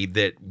somebody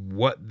that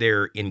what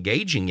they're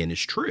engaging in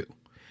is true.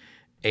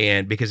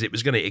 And because it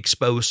was going to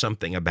expose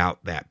something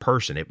about that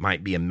person. It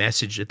might be a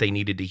message that they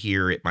needed to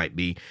hear. It might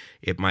be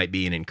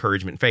an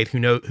encouragement in faith.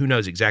 Who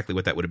knows exactly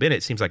what that would have been?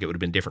 It seems like it would have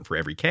been different for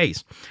every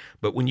case.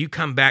 But when you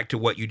come back to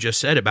what you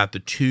just said about the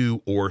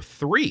two or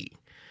three,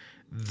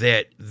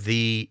 that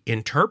the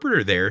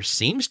interpreter there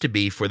seems to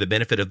be for the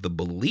benefit of the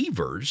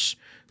believers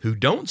who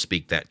don't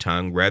speak that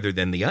tongue rather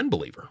than the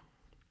unbeliever.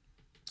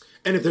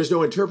 And if there's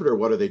no interpreter,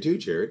 what do they do,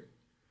 Jared?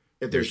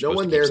 If there's no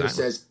one there who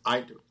says,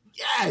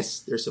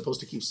 yes, they're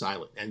supposed to keep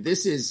silent. And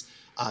this is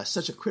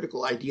such a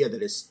critical idea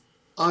that is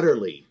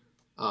utterly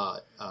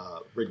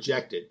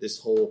rejected, this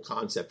whole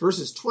concept.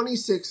 Verses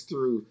 26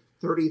 through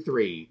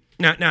 33.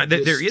 Now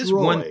there is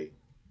one.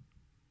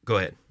 Go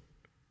ahead.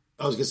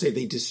 I was going to say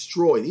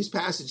these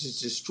passages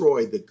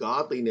destroy the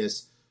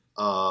godliness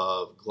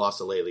of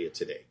glossolalia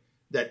today.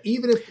 That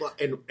even if,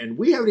 and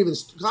we haven't even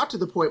got to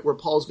the point where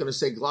Paul's going to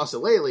say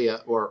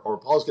glossolalia or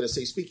Paul's going to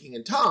say speaking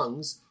in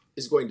tongues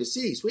is going to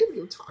cease. We haven't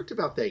even talked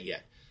about that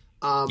yet.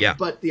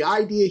 But the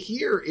idea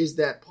here is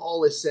that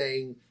Paul is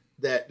saying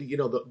that,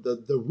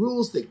 the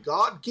rules that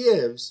God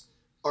gives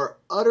are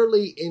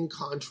utterly in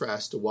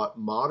contrast to what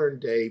modern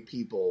day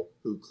people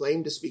who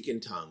claim to speak in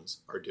tongues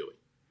are doing.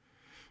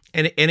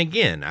 And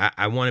again,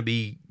 I want to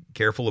be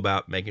careful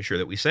about making sure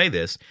that we say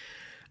this.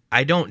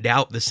 I don't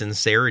doubt the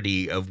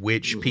sincerity of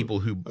which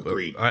people who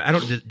Agreed. I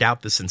don't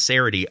doubt the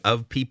sincerity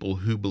of people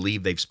who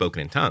believe they've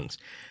spoken in tongues.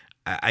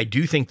 I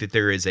do think that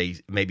there is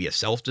maybe a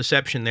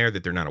self-deception there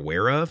that they're not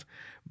aware of,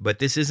 but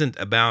this isn't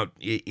about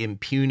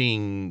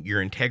impugning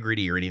your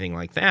integrity or anything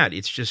like that.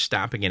 It's just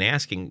stopping and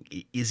asking,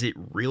 is it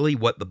really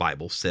what the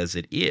Bible says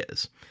it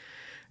is?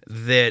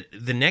 That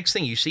the next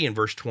thing you see in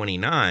verse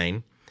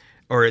 29,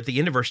 or at the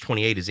end of verse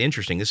 28, is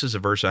interesting. This is a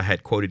verse I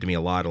had quoted to me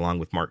a lot along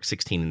with Mark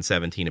 16 and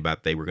 17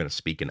 about they were going to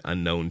speak in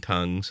unknown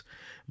tongues.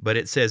 But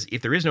it says,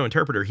 if there is no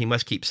interpreter, he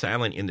must keep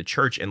silent in the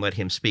church and let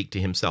him speak to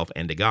himself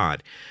and to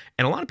God.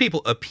 And a lot of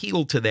people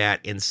appeal to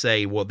that and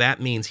say, well, that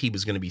means he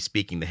was going to be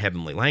speaking the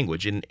heavenly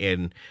language.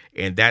 And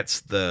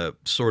that's the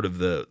sort of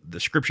the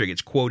scripture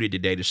gets quoted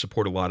today to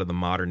support a lot of the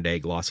modern day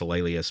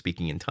glossolalia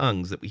speaking in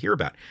tongues that we hear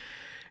about.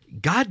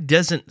 God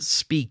doesn't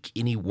speak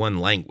any one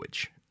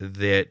language.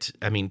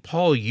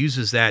 Paul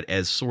uses that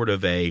as sort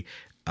of an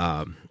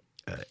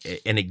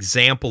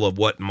example of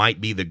what might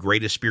be the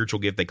greatest spiritual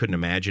gift they couldn't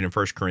imagine in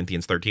 1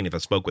 Corinthians 13, if I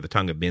spoke with the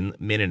tongue of men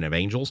and of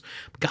angels.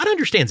 But God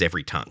understands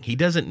every tongue. He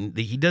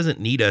doesn't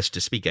need us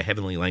to speak a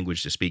heavenly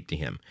language to speak to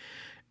him.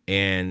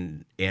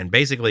 And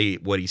basically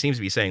what he seems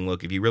to be saying,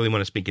 look, if you really want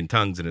to speak in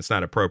tongues and it's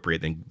not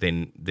appropriate,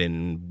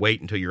 then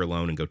wait until you're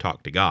alone and go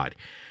talk to God.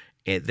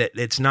 That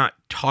it's not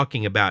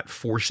talking about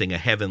forcing a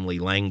heavenly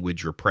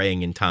language or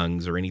praying in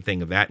tongues or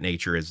anything of that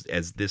nature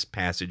as this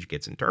passage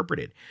gets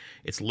interpreted.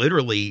 It's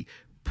literally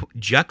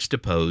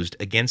juxtaposed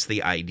against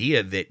the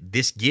idea that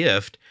this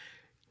gift,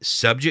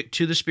 subject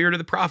to the spirit of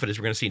the prophet, as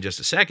we're going to see in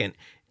just a second,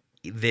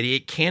 that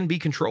it can be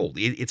controlled.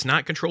 It's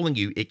not controlling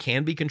you. It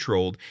can be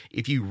controlled.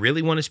 If you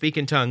really want to speak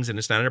in tongues and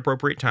it's not an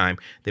appropriate time,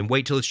 then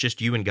wait till it's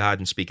just you and God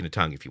and speak in a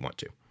tongue if you want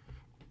to.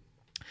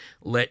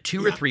 Let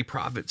two or three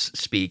prophets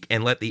speak,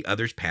 and let the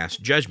others pass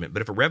judgment.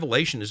 But if a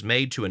revelation is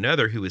made to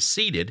another who is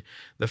seated,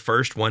 the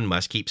first one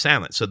must keep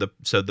silent. So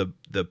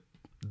the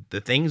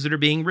things that are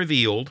being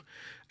revealed,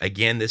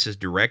 again, this is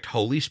direct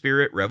Holy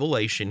Spirit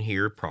revelation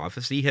here.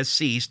 Prophecy has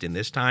ceased in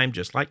this time,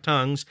 just like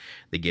tongues.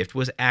 The gift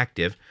was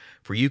active.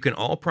 For you can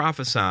all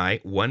prophesy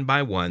one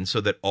by one, so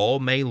that all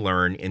may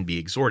learn and be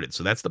exhorted.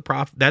 So that's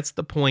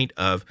the point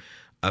of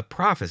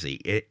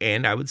prophecy,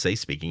 and I would say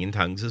speaking in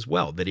tongues as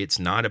well, that it's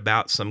not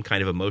about some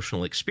kind of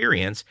emotional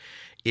experience.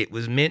 It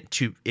was meant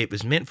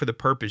for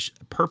the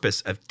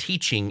purpose of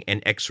teaching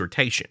and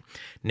exhortation.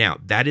 Now,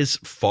 that is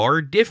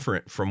far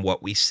different from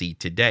what we see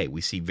today.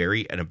 We see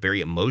a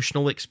very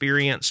emotional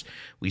experience.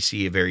 We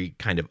see a very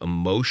kind of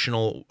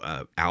emotional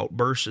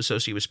outburst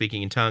associated with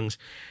speaking in tongues.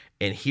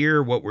 And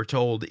here what we're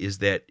told is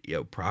that,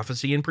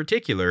 prophecy in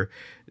particular,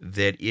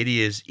 that it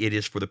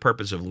is for the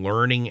purpose of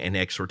learning and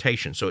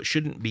exhortation. So it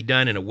shouldn't be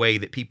done in a way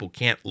that people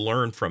can't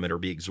learn from it or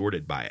be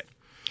exhorted by it.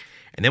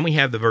 And then we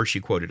have the verse you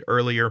quoted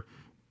earlier,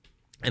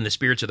 and the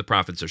spirits of the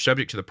prophets are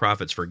subject to the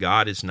prophets, for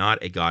God is not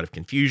a God of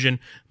confusion,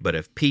 but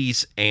of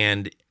peace,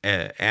 and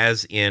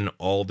as in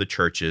all the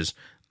churches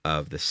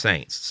of the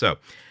saints. So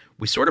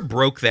we sort of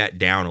broke that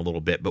down a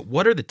little bit, but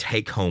what are the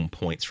take-home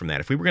points from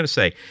that? If we were going to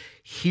say,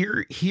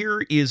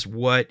 here is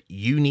what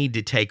you need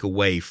to take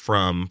away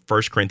from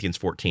 1 Corinthians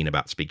 14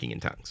 about speaking in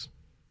tongues.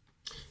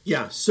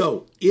 Yeah,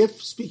 so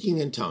if speaking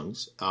in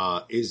tongues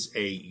is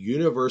a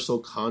universal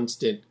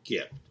constant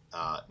gift,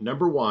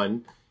 number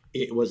one,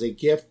 it was a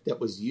gift that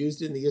was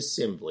used in the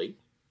assembly.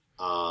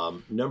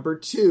 Number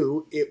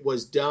two, it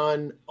was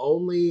done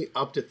only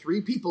up to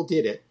 3 people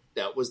did it.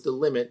 That was the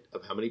limit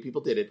of how many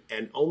people did it.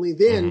 And only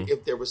then,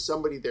 if there was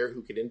somebody there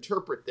who could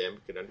interpret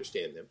them, could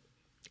understand them.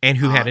 And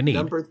who had a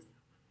need.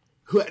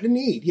 Who had a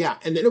need, yeah.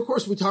 And then, of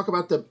course, we talk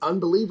about the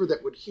unbeliever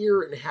that would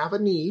hear and have a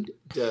need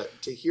to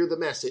hear the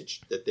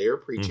message that they are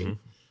preaching.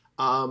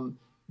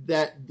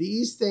 That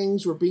these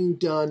things were being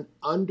done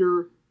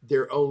under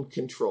their own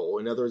control.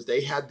 In other words,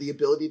 they had the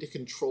ability to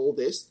control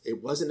this.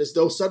 It wasn't as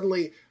though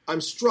suddenly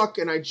I'm struck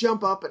and I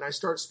jump up and I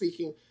start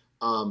speaking.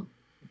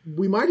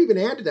 We might even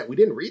add to that. We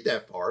didn't read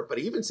that far, but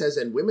it even says,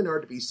 and women are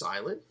to be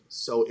silent.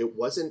 So it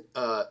wasn't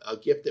a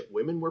gift that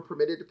women were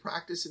permitted to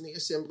practice in the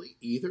assembly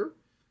either.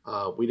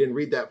 We didn't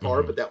read that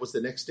far, but that was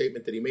the next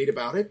statement that he made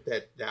about it,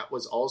 that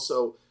was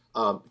also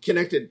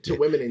connected to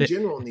women in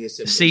general in the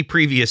assembly. See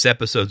previous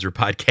episodes or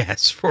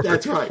podcasts for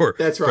that's right. for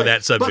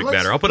that subject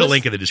matter. I'll put a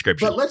link in the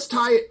description. But let's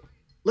tie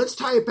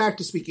it back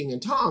to speaking in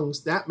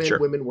tongues. That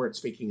meant women weren't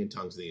speaking in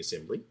tongues in the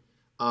assembly.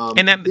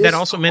 And that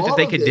also meant that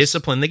they could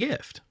discipline the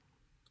gift.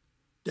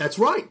 That's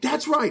right.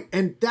 That's right.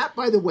 And that,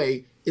 by the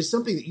way, is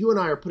something that you and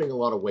I are putting a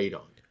lot of weight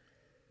on.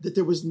 That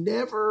there was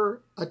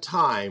never a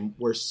time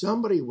where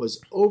somebody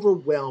was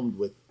overwhelmed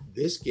with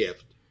this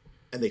gift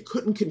and they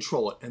couldn't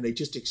control it and they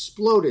just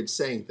exploded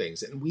saying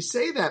things. And we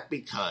say that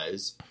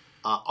because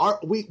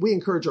we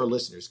encourage our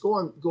listeners, go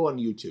on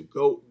YouTube,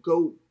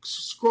 go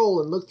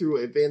scroll and look through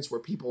events where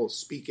people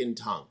speak in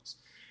tongues.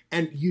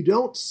 And you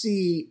don't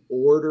see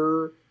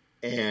order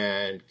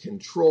and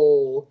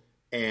control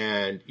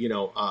and,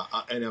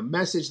 and a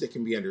message that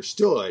can be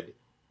understood,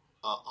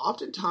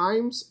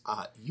 oftentimes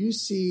you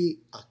see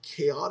a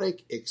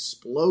chaotic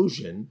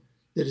explosion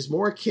that is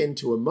more akin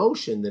to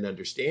emotion than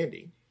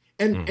understanding.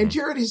 And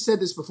Jared has said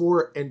this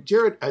before, and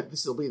Jared,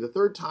 this will be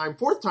the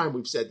fourth time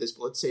we've said this,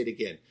 but let's say it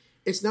again.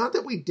 It's not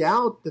that we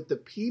doubt that the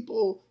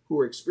people who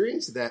are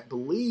experiencing that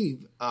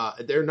believe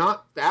they're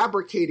not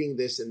fabricating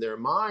this in their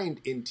mind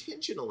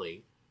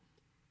intentionally.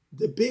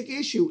 The big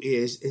issue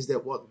is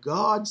that what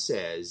God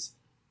says,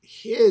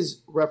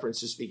 his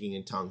reference to speaking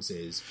in tongues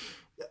is,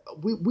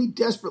 we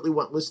desperately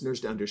want listeners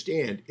to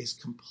understand, is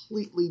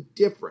completely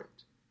different.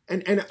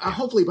 And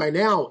hopefully by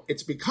now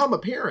it's become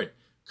apparent,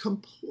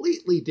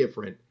 completely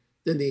different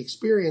than the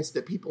experience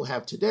that people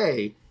have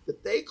today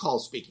that they call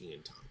speaking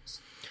in tongues.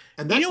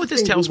 And that's what the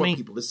this thing tells we want me?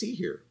 people to see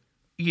here.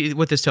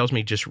 What this tells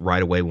me just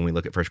right away when we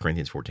look at 1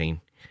 Corinthians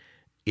 14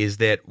 is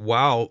that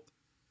while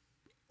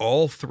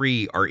all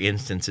three are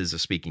instances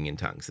of speaking in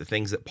tongues, the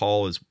things that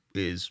Paul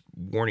is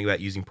warning about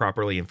using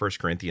properly in 1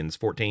 Corinthians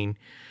 14,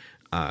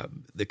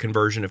 the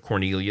conversion of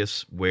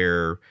Cornelius,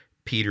 where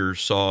Peter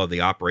saw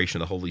the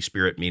operation of the Holy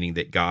Spirit, meaning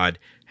that God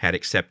had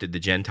accepted the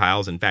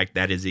Gentiles. In fact,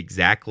 that is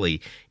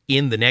exactly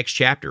in the next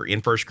chapter,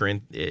 in 1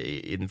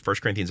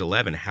 Corinthians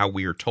 11, how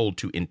we are told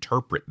to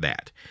interpret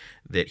that.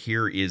 That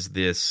here is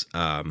this...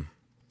 that's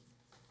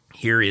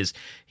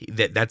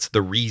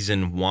the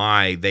reason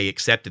why they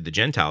accepted the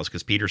Gentiles,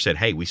 because Peter said,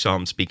 hey, we saw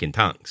them speak in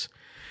tongues.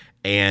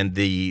 And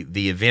the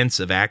events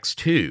of Acts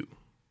 2.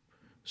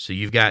 So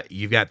you've got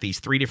these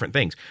three different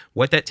things.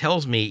 What that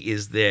tells me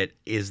is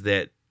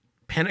that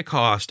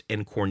Pentecost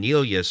and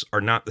Cornelius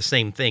are not the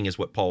same thing as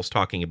what Paul's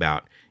talking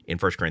about in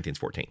 1 Corinthians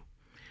 14.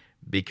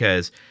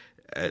 Because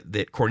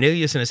that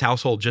Cornelius and his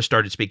household just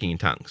started speaking in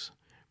tongues.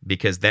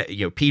 Because that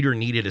Peter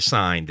needed a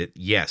sign that,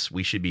 yes,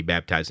 we should be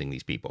baptizing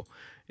these people.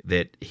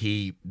 That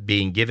he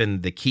being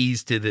given the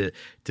keys to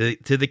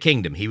the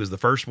kingdom. He was the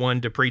first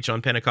one to preach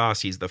on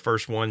Pentecost. He's the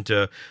first one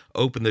to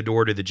open the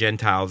door to the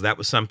Gentiles. That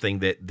was something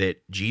that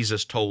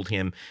Jesus told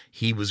him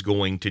he was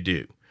going to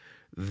do.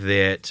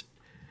 That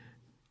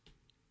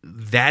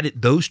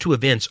those two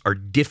events are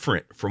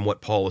different from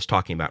what Paul is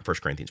talking about in 1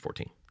 Corinthians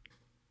 14.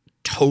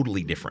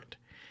 Totally different.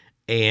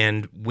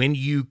 And when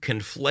you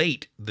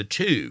conflate the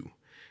two,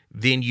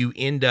 then you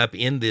end up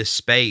in this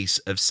space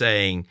of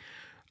saying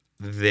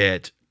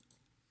that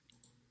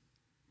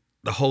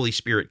the Holy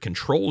Spirit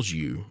controls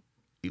you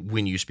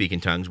when you speak in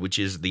tongues, which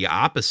is the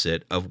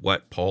opposite of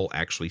what Paul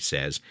actually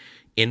says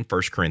in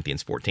 1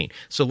 Corinthians 14.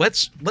 So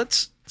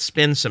let's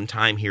spend some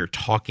time here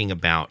talking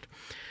about,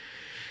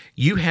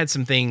 you had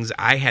some things,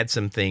 I had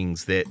some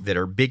things that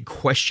are big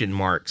question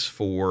marks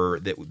for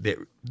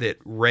that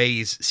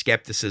raise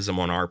skepticism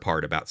on our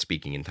part about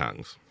speaking in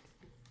tongues.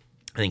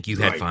 I think you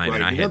had 5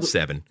 and I had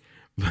 7.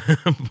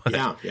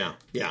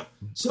 Yeah.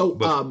 So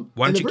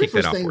why don't you kick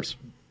that off for us?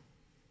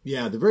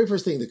 Yeah, the very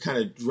first thing that kind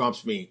of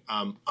drops me,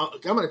 I'm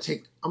going to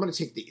take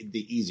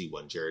the easy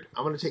one, Jared.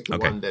 I'm going to take the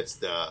one that's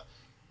the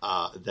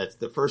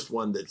first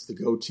one that's the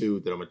go-to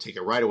that I'm going to take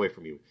it right away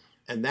from you.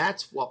 And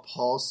that's what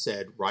Paul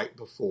said right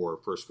before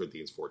 1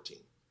 Corinthians 14,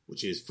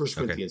 which is 1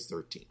 Corinthians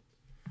 13.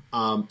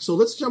 So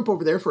let's jump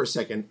over there for a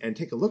second and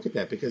take a look at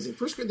that, because in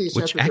 1 Corinthians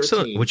chapter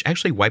 13... Which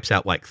actually wipes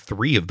out like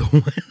 3 of the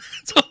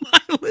ones on my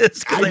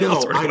list. I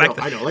know.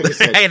 Like I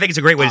said, hey, I think it's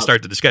a great way to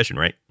start the discussion,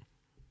 right?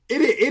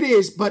 It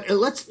is, but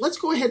let's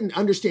go ahead and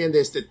understand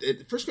this, that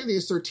 1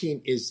 Corinthians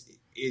 13 is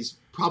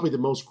probably the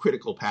most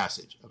critical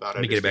passage about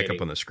Let me get it back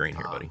up on the screen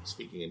here, buddy.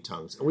 Speaking in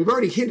tongues. And we've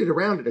already hinted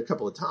around it a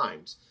couple of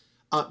times.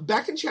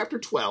 Back in chapter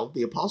 12,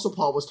 the Apostle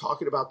Paul was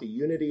talking about the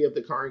unity of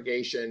the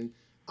congregation,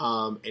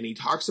 and he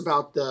talks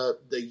about the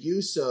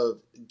use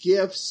of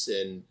gifts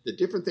and the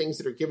different things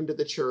that are given to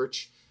the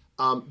church.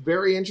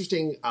 Very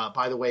interesting,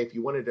 by the way, if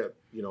you wanted to,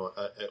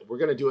 we're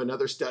going to do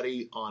another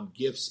study on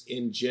gifts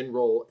in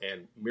general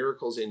and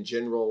miracles in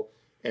general.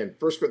 And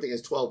 1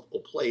 Corinthians 12 will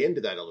play into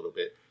that a little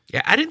bit.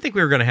 Yeah, I didn't think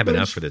we were going to have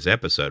enough for this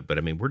episode, but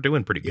I mean, we're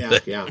doing pretty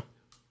good.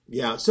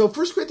 Yeah. So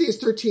 1 Corinthians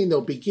 13,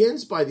 though,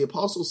 begins by the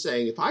apostle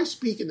saying, if I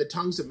speak in the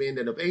tongues of men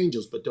and of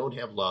angels, but don't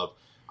have love,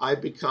 I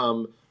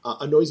become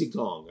a noisy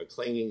gong, a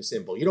clanging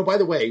cymbal. By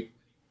the way,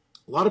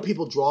 a lot of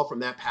people draw from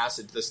that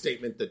passage the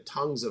statement, the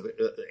tongues of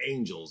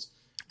angels.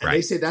 And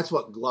they say that's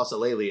what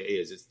glossolalia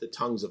is. It's the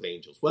tongues of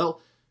angels.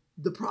 Well,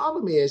 the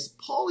problem is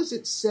Paul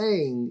isn't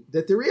saying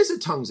that there is a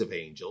tongues of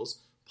angels.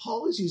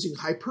 Paul is using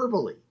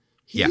hyperbole.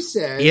 He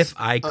says, if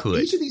I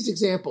could. Each of these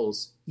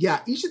examples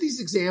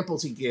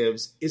he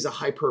gives is a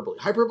hyperbole.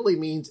 Hyperbole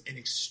means an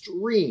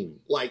extreme,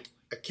 like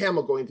a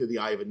camel going through the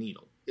eye of a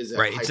needle.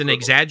 Right. It's an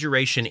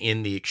exaggeration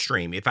in the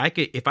extreme. If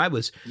I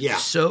was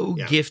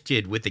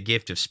gifted with the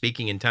gift of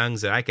speaking in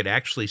tongues that I could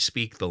actually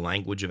speak the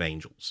language of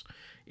angels,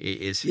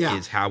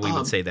 is how we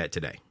would say that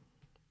today.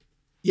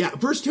 Yeah.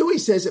 Verse 2, he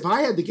says, if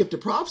I had the gift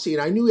of prophecy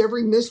and I knew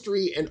every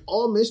mystery and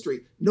all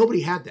mystery,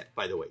 nobody had that,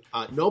 by the way.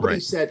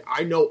 Nobody said,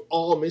 I know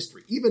all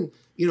mystery. Even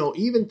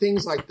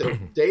things like the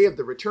day of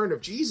the return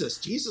of Jesus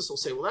will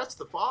say, well, that's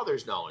the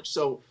Father's knowledge.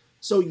 So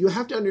you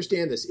have to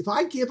understand this. If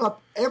I give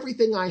up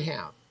everything I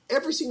have,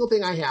 every single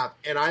thing I have,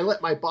 and I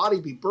let my body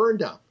be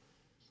burned up.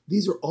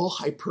 These are all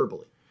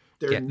hyperbole.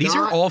 These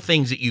are all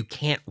things that you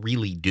can't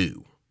really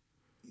do.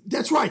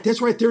 That's right.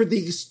 They're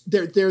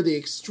the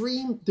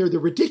extreme. They're the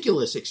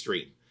ridiculous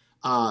extreme.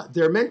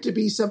 They're meant to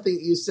be something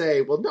that you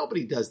say, well,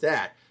 nobody does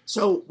that.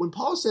 So when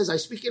Paul says, I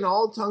speak in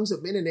all tongues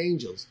of men and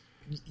angels,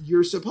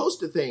 you're supposed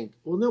to think,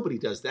 well, nobody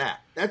does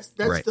that. That's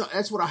right.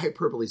 That's what a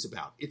hyperbole is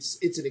about.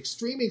 It's an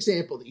extreme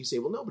example that you say,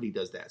 well, nobody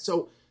does that.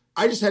 So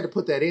I just had to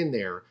put that in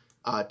there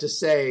to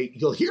say,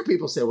 you'll hear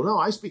people say, well, no,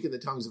 I speak in the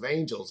tongues of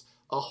angels.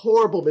 A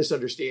horrible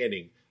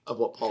misunderstanding of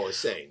what Paul is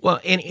saying. Well,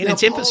 and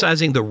it's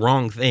emphasizing the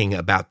wrong thing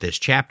about this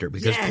chapter,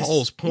 because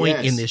Paul's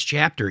point in this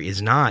chapter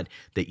is not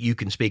that you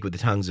can speak with the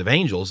tongues of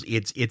angels.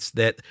 It's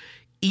that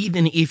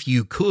even if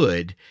you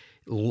could,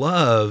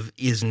 love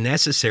is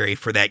necessary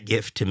for that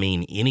gift to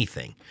mean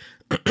anything.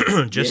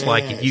 Just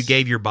like if you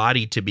gave your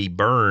body to be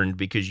burned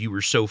because you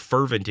were so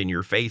fervent in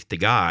your faith to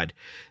God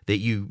that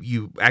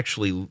you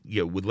actually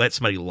would let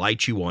somebody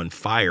light you on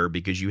fire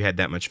because you had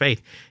that much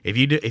faith. If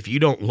you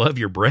don't love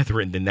your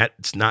brethren, then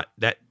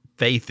that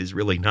faith is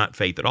really not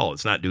faith at all.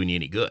 It's not doing you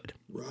any good.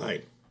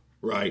 Right.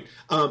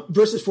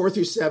 Verses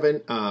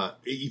 4-7,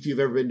 if you've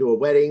ever been to a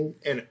wedding,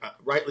 and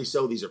rightly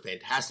so, these are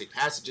fantastic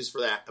passages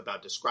for that,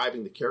 about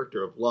describing the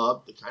character of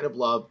love, the kind of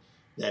love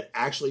that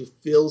actually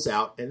fills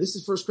out. And this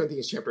is 1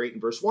 Corinthians chapter 8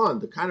 and verse 1,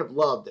 the kind of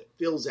love that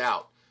fills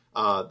out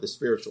the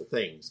spiritual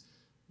things.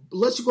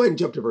 Let's go ahead and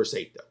jump to verse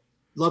 8, though.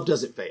 Love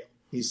doesn't fail,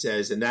 he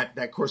says, and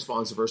that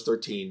corresponds to verse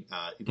 13,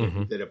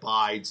 that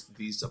abides,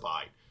 these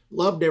abide.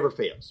 Love never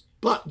fails.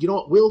 But you know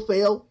what will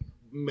fail?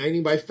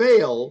 Meaning by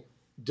fail,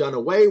 done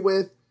away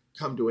with,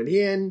 come to an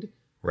end.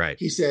 Right.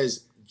 He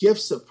says,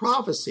 gifts of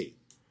prophecy,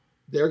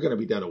 they're going to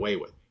be done away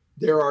with.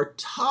 There are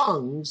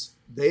tongues,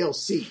 they'll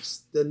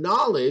cease. The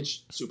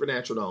knowledge,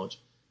 supernatural knowledge,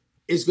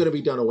 is going to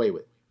be done away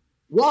with.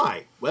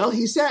 Why? Well,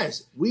 he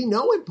says, we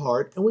know in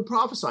part and we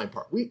prophesy in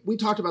part. We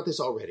talked about this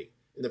already.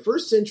 In the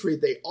first century,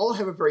 they all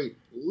have a very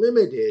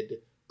limited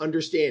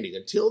understanding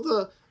until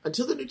the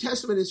New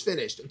Testament is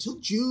finished, until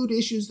Jude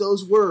issues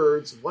those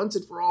words once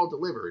and for all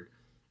delivered.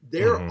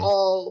 They're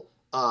all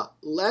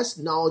less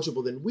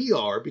knowledgeable than we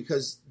are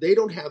because they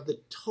don't have the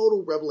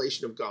total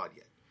revelation of God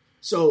yet.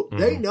 So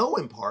they know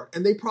in part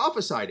and they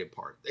prophesied in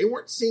part. They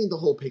weren't seeing the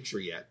whole picture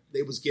yet.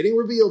 It was getting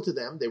revealed to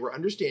them. They were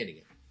understanding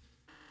it.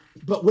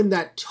 But when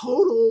that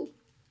total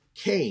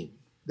came,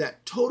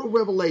 that total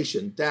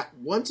revelation, that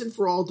once and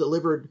for all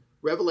delivered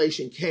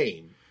revelation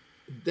came,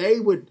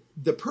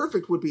 the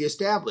perfect would be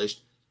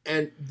established,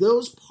 and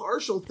those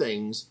partial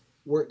things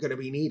weren't going to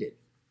be needed.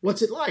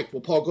 What's it like?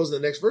 Well, Paul goes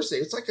in the next verse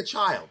saying it's like a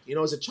child.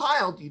 As a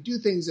child, you do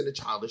things in a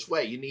childish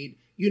way. You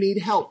need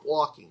help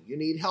walking. You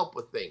need help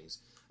with things.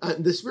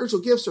 The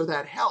spiritual gifts are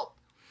that help.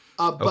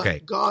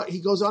 But God, he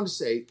goes on to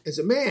say, as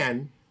a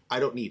man, I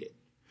don't need it.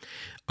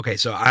 Okay,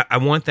 so I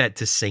want that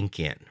to sink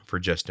in for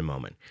just a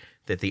moment,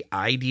 that the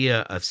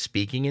idea of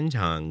speaking in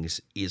tongues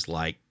is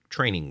like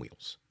training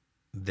wheels,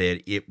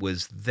 that it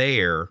was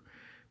there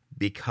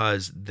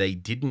because they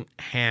didn't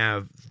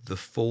have the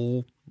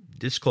full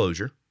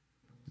disclosure.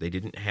 They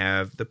didn't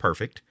have the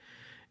perfect,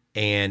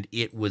 and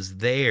it was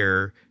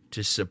there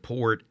to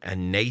support a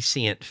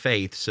nascent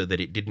faith so that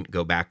it didn't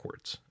go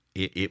backwards.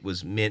 It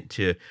was meant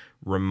to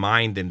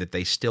remind them that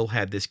they still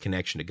had this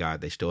connection to God.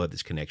 They still had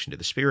this connection to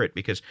the Spirit,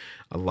 because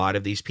a lot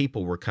of these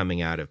people were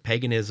coming out of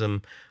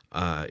paganism,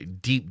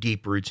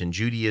 deep roots in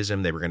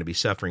Judaism. They were going to be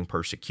suffering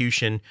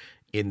persecution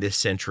in this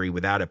century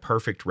without a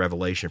perfect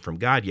revelation from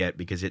God yet,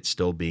 because it's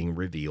still being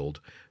revealed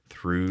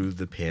through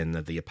the pen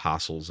of the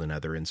apostles and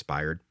other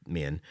inspired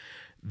men,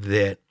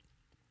 that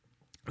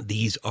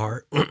these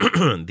are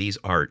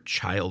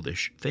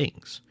childish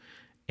things.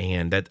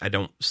 And that I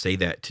don't say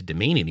that to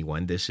demean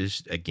anyone. This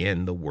is,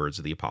 again, the words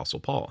of the Apostle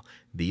Paul.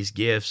 These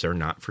gifts are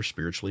not for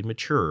spiritually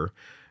mature,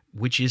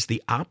 which is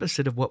the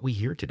opposite of what we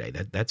hear today.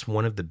 That's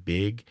one of the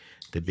big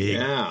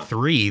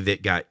three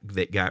that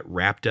got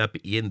wrapped up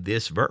in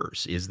this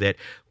verse, is that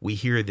we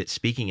hear that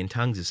speaking in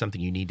tongues is something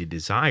you need to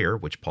desire,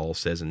 which Paul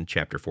says in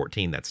chapter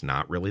 14 that's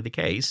not really the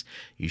case.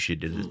 You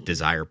should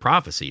desire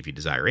prophecy if you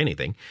desire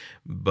anything,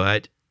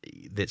 but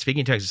that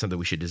speaking in tongues is something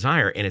we should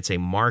desire, and it's a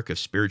mark of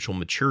spiritual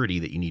maturity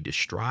that you need to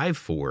strive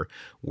for,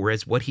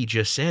 whereas what he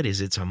just said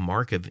is it's a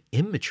mark of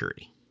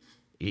immaturity.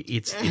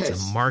 It's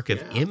a mark of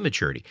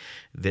immaturity,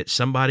 that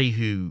somebody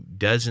who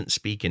doesn't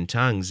speak in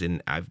tongues,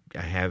 and I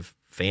have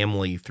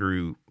family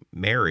through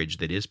marriage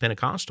that is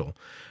Pentecostal,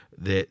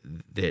 that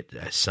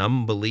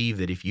some believe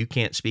that if you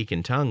can't speak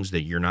in tongues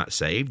that you're not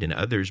saved, and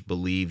others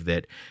believe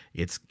that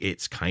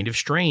it's kind of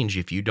strange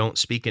if you don't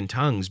speak in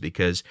tongues,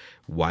 because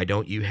why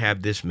don't you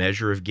have this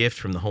measure of gift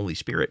from the Holy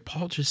Spirit?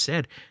 Paul just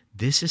said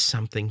this is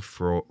something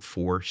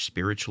for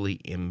spiritually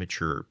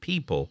immature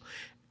people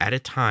at a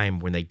time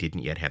when they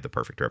didn't yet have the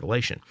perfect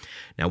revelation.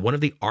 Now, one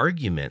of the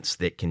arguments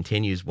that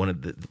continues, one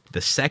of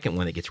the second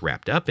one that gets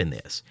wrapped up in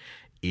this,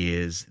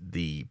 is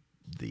the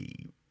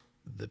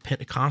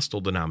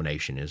Pentecostal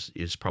denomination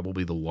is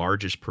probably the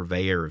largest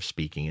purveyor of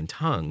speaking in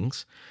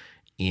tongues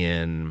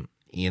in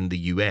the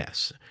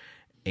U.S.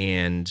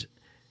 And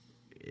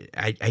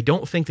I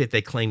don't think that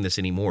they claim this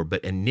anymore,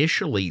 but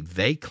initially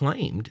they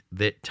claimed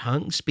that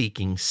tongue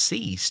speaking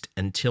ceased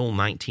until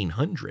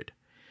 1900,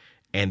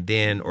 and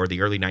then, or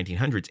the early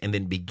 1900s, and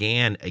then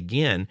began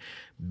again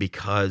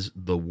because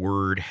the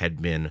word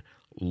had been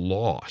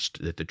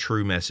lost, that the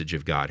true message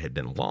of God had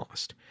been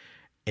lost.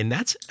 And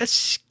that's a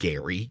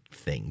scary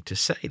thing to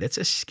say. That's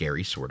a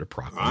scary sort of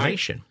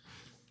proclamation. Right.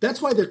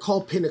 That's why they're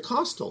called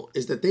Pentecostal,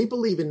 is that they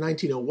believe in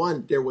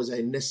 1901 there was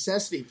a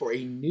necessity for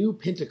a new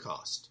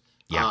Pentecost.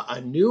 Yeah.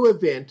 A new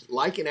event,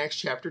 like in Acts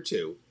chapter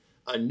 2,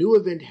 a new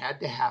event had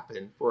to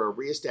happen for a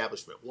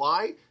reestablishment.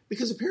 Why?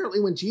 Because apparently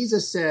when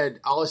Jesus said,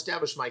 I'll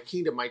establish my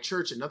kingdom, my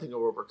church, and nothing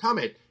will overcome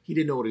it, he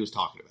didn't know what he was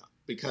talking about,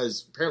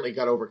 because apparently it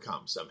got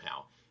overcome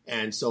somehow.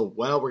 And so,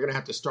 well, we're going to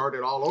have to start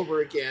it all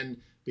over again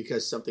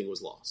because something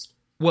was lost.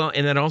 Well,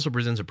 and that also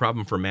presents a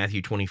problem for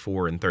Matthew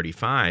 24 and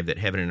 35, that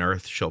heaven and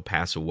earth shall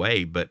pass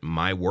away, but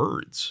my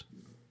words.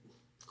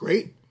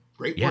 Great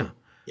one.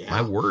 Yeah.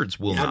 My words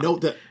will not. No,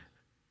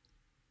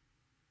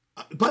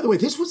 by the way,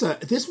 this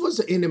was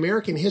in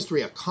American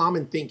history a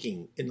common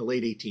thinking in the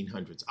late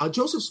 1800s.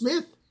 Joseph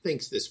Smith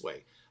thinks this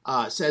way.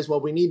 Says,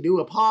 well, we need new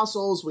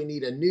apostles. We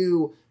need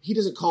he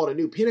doesn't call it a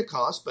new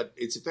Pentecost, but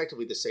it's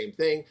effectively the same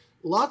thing.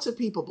 Lots of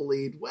people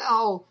believed,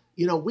 well,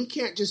 we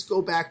can't just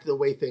go back to the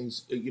way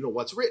things,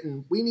 what's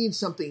written. We need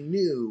something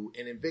new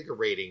and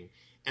invigorating.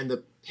 And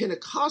the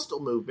Pentecostal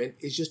movement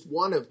is just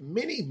one of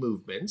many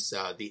movements.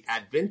 The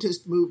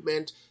Adventist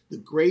movement, the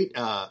great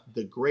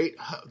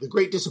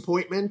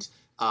disappointment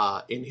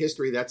in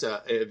history. That's an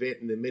event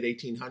in the mid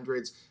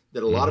 1800s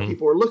that a lot of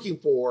people are looking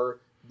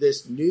for.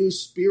 This new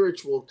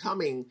spiritual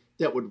coming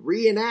that would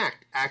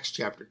reenact Acts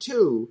chapter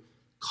 2,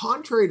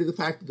 contrary to the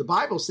fact that the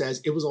Bible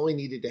says it was only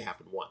needed to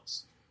happen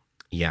once.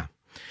 Yeah.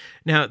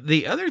 Now,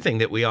 the other thing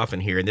that we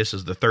often hear, and this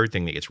is the third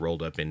thing that gets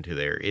rolled up into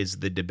there, is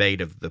the debate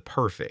of the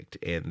perfect.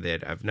 And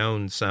that I've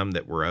known some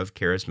that were of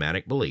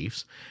charismatic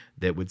beliefs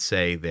that would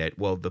say that,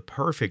 well, the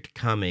perfect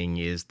coming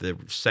is the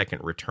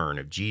second return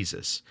of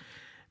Jesus.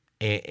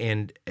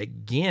 And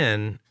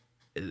again,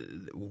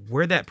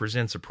 where that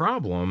presents a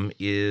problem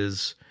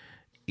is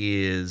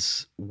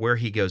where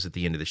he goes at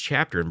the end of this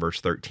chapter in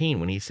verse 13,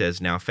 when he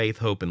says, now faith,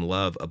 hope, and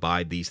love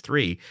abide, these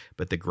three,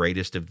 but the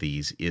greatest of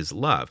these is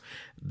love.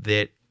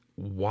 That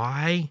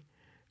why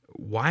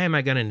am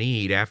I going to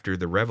need, after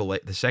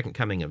the second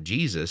coming of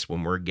Jesus,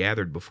 when we're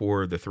gathered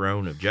before the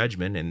throne of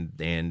judgment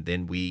and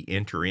then we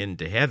enter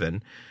into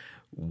heaven,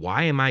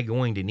 why am I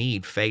going to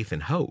need faith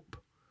and hope?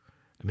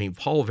 I mean,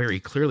 Paul very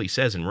clearly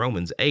says in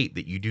Romans 8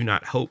 that you do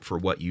not hope for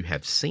what you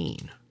have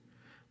seen.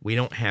 We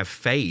don't have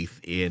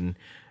faith in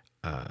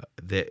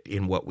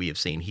what we have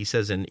seen. He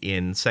says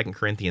in 2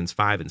 Corinthians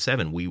 5 and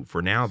 7,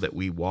 for now that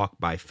we walk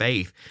by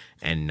faith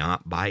and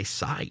not by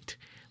sight.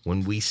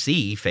 When we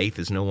see, faith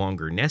is no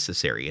longer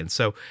necessary. And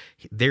so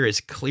there is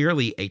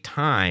clearly a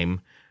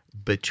time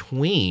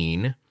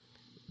between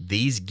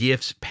these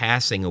gifts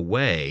passing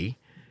away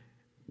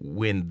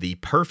when the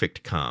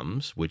perfect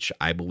comes, which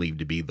I believe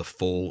to be the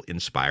full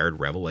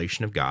inspired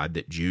revelation of God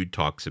that Jude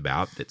talks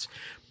about, that's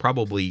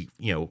probably,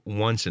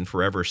 once and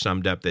forever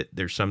summed up, that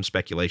there's some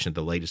speculation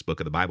that the latest book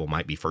of the Bible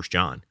might be 1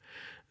 John.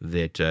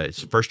 That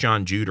it's 1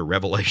 John, Jude, or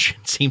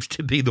Revelation seems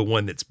to be the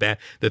one that's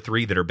the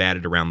three that are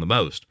batted around the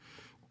most.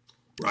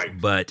 Right.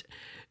 But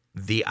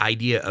the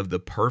idea of the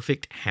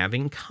perfect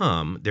having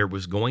come, there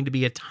was going to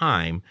be a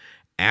time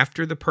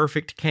after the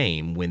perfect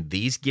came when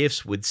these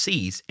gifts would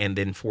cease, and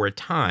then for a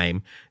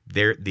time,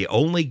 the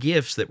only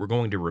gifts that were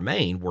going to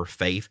remain were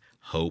faith,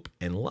 hope,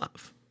 and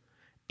love.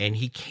 And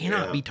he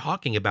cannot be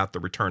talking about the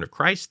return of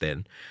Christ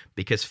then,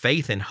 because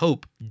faith and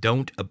hope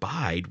don't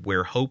abide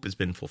where hope has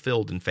been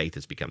fulfilled and faith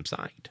has become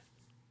sight.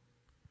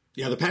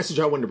 Yeah, the passage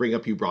I wanted to bring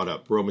up, you brought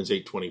up, Romans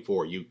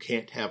 8:24. You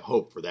can't have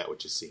hope for that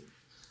which is seen.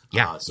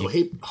 Yeah.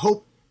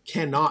 Hope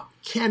cannot,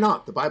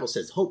 the Bible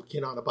says hope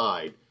cannot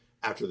abide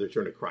after the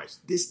return of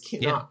Christ. This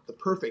cannot, the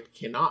perfect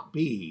cannot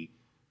be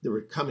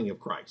the coming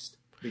of Christ.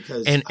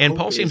 Because and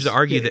Paul seems to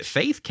argue that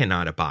faith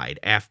cannot abide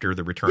after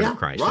the return of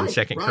Christ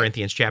in 2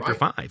 Corinthians chapter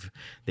 5.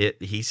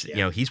 That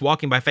he's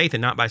walking by faith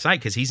and not by sight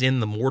because he's in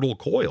the mortal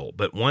coil.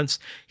 But once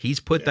he's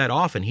put that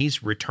off and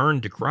he's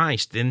returned to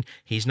Christ, then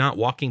he's not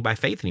walking by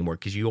faith anymore,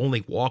 because you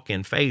only walk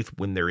in faith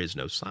when there is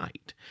no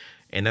sight.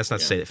 And that's not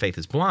to say that faith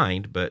is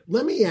blind, but...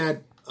 Let me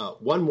add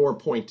one more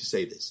point to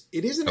say this.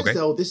 It isn't as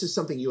though this is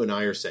something you and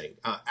I are saying.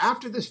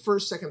 After this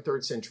first, second,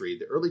 third century,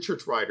 the early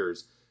church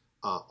writers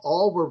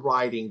all were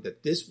writing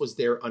that this was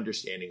their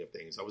understanding of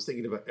things. I was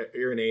thinking of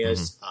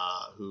Irenaeus,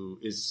 who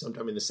is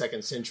sometime in the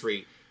 2nd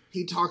century.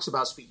 He talks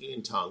about speaking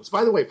in tongues.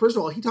 By the way, first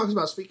of all, he talks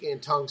about speaking in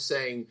tongues,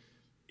 saying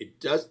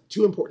it does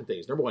two important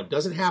things. Number one, it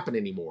doesn't happen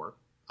anymore.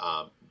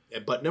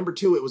 But number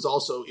two, it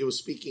was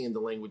speaking in the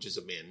languages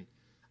of men.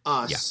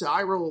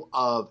 Cyril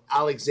of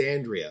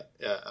Alexandria,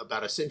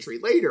 about a century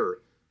later,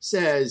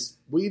 says,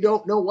 we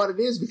don't know what it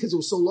is because it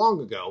was so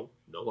long ago,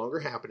 no longer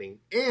happening.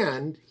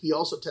 And he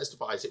also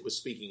testifies it was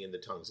speaking in the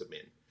tongues of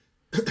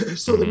men.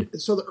 So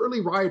the early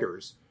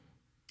writers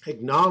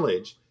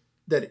acknowledge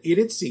that it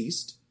had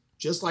ceased,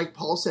 just like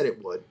Paul said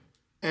it would.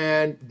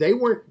 And they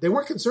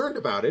weren't concerned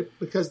about it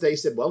because they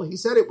said, well, he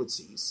said it would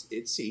cease.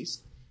 It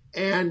ceased.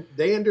 And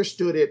they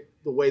understood it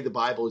the way the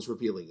Bible is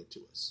revealing it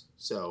to us.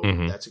 So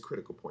that's a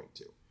critical point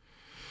too.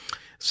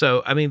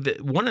 So, I mean,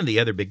 one of the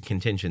other big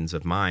contentions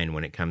of mine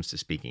when it comes to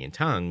speaking in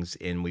tongues,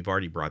 and we've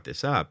already brought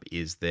this up,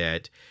 is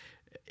that,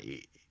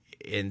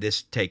 and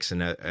this takes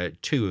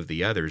two of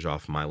the others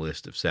off my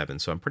list of 7,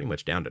 so I'm pretty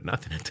much down to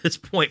nothing at this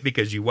point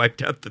because you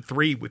wiped out the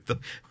 3 with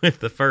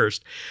the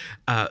first,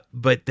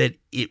 but that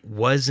it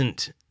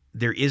wasn't,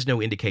 there is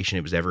no indication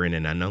it was ever in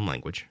an unknown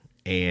language.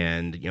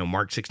 And,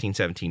 Mark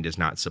 16:17 does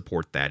not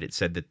support that. It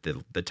said that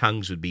the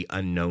tongues would be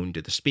unknown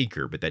to the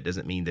speaker, but that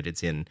doesn't mean that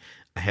it's in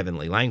a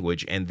heavenly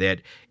language, and that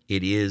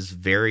it is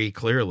very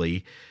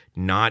clearly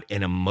not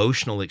an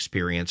emotional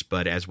experience,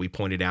 but as we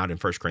pointed out in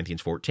 1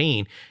 Corinthians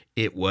 14,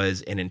 it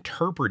was an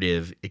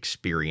interpretive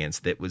experience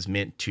that was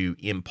meant to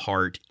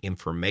impart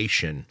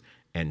information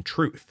and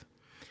truth.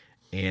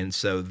 And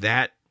so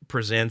that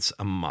presents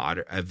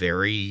a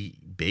very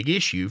big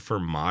issue for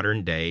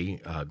modern day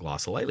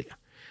glossolalia.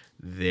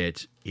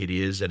 That it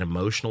is an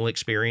emotional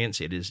experience.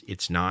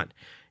 It's not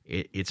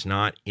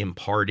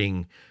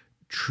imparting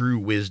true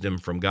wisdom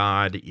from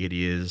God. It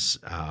is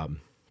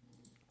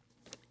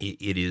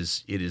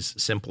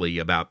simply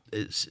about,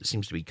 it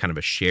seems to be kind of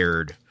a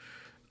shared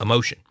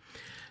emotion.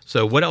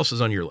 So what else is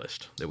on your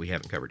list that we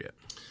haven't covered yet?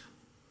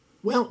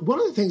 Well,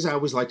 one of the things I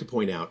always like to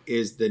point out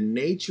is the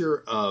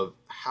nature of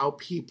how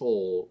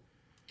people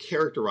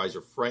characterize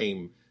or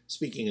frame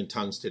speaking in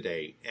tongues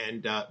today.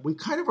 And we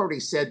kind of already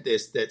said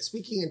this, that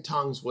speaking in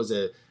tongues was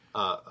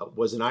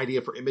an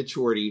idea for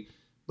immaturity,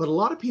 but a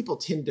lot of people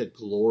tend to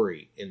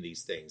glory in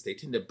these things. They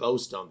tend to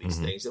boast on these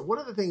things. And one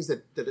of the things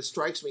that it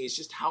strikes me is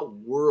just how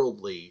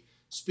worldly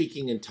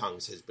speaking in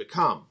tongues has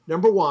become.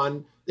 Number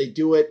one, they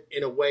do it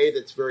in a way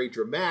that's very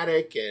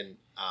dramatic, and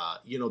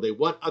they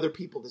want other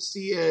people to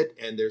see it,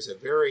 and there's a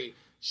very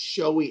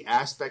showy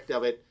aspect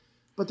of it.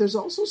 But there's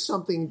also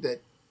something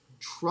that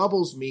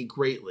troubles me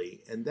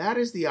greatly, and that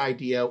is the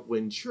idea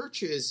when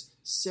churches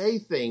say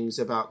things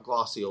about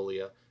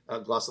glossolalia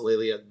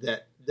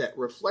that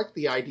reflect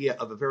the idea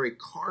of a very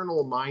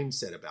carnal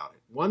mindset about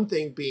it. One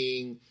thing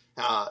being,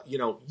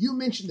 you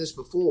mentioned this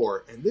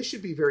before, and this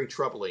should be very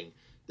troubling,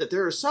 that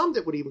there are some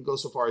that would even go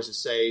so far as to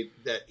say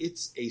that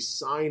it's a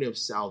sign of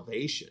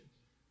salvation.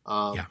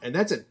 And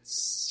that's a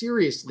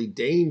seriously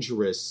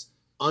dangerous,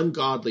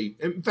 ungodly.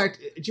 In fact,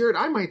 Jared,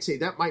 I might say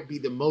that might be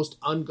the most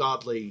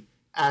ungodly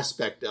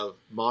aspect of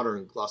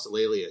modern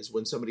glossolalia is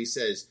when somebody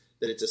says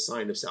that it's a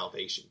sign of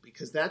salvation,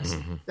 because that's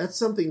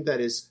something that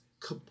is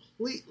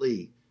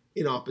completely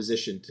in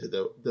opposition to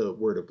the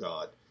Word of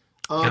God.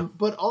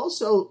 But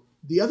also,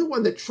 the other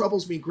one that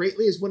troubles me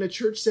greatly is when a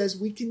church says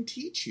we can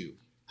teach you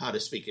how to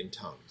speak in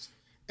tongues.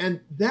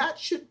 And that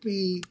should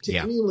be, to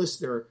any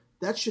listener,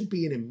 that should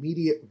be an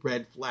immediate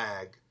red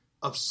flag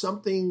of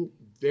something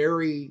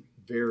very,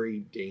 very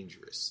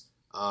dangerous.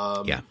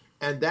 And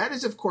that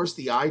is, of course,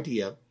 the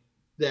idea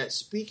that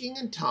speaking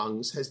in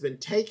tongues has been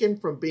taken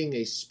from being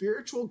a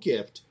spiritual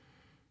gift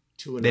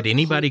to an that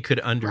anybody could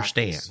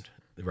understand, practice.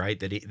 Right?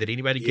 That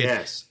anybody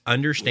could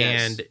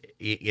understand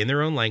in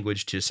their own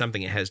language to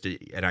something it has to.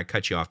 And I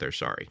cut you off there.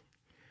 Sorry.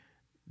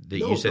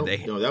 You said they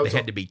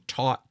had to be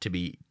taught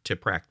to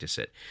practice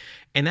it,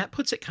 and that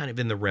puts it kind of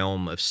in the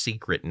realm of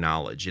secret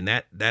knowledge, and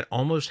that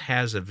almost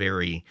has a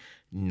very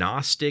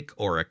Gnostic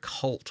or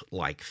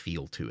occult-like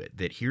feel to it.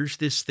 That here's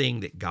this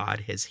thing that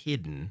God has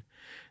hidden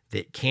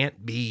that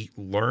can't be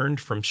learned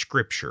from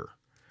Scripture.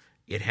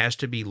 It has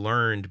to be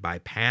learned by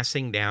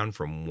passing down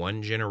from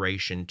one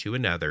generation to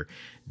another.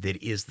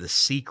 That is the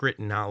secret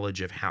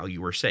knowledge of how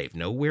you are saved.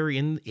 Nowhere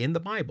in the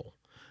Bible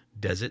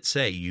does it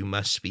say you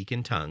must speak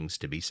in tongues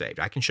to be saved.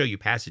 I can show you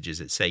passages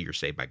that say you're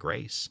saved by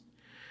grace.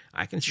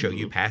 I can show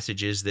you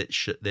passages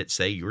that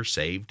say you're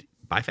saved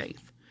by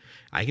faith.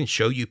 I can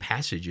show you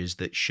passages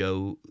that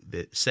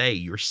say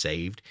you're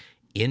saved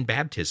in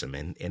baptism,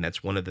 and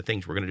that's one of the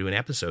things we're going to do an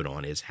episode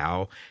on, is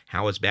how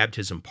is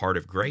baptism part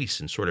of grace,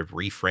 and sort of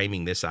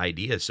reframing this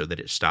idea so that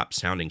it stops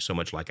sounding so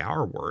much like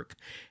our work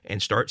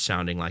and starts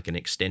sounding like an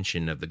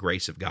extension of the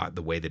grace of God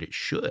the way that it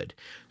should,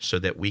 so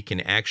that we can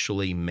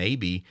actually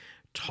maybe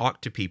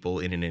talk to people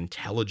in an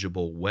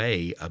intelligible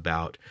way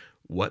about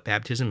what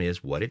baptism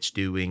is, what it's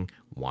doing,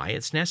 why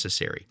it's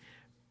necessary.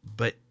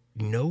 But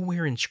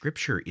nowhere in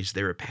Scripture is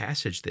there a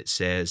passage that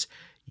says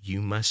you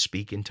must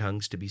speak in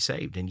tongues to be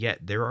saved. And yet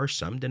there are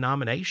some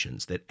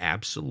denominations that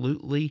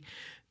absolutely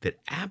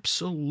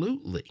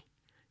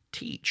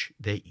teach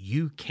that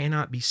you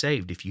cannot be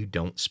saved if you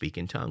don't speak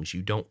in tongues.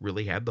 You don't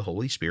really have the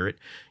Holy Spirit.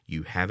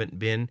 You haven't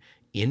been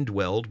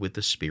indwelled with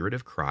the Spirit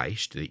of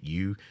Christ, that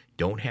you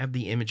don't have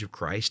the image of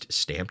Christ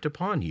stamped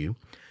upon you.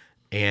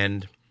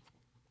 And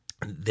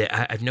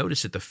I've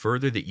noticed that the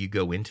further that you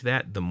go into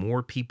that, the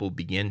more people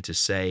begin to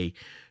say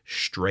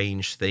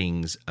strange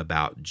things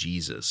about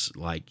Jesus,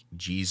 like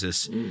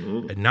Jesus,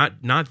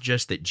 not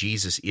just that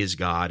Jesus is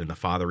God and the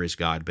Father is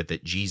God, but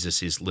that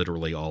Jesus is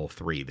literally all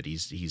three. That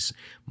he's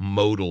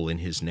modal in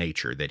his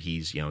nature. That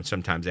he's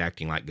sometimes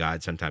acting like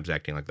God, sometimes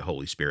acting like the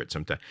Holy Spirit.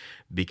 Sometimes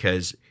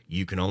because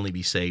you can only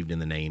be saved in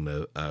the name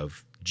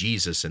of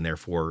Jesus, and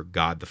therefore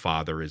God the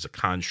Father is a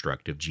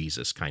construct of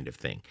Jesus, kind of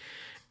thing.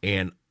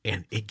 And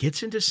it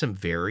gets into some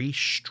very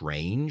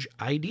strange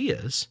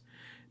ideas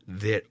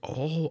that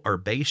all are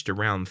based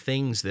around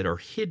things that are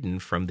hidden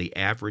from the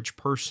average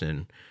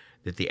person.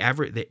 Let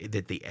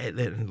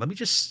me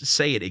just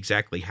say it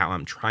exactly how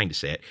I'm trying to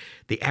say it.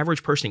 The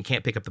average person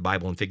can't pick up the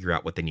Bible and figure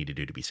out what they need to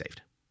do to be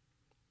saved.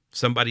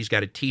 Somebody's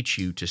got to teach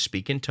you to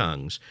speak in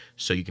tongues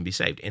so you can be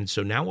saved. And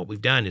so now what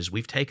we've done is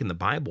we've taken the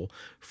Bible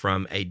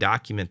from a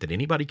document that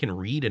anybody can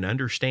read and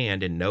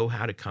understand and know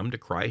how to come to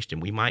Christ,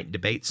 and we might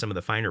debate some of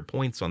the finer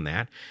points on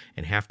that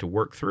and have to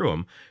work through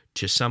them,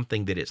 to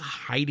something that is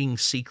hiding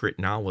secret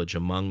knowledge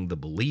among the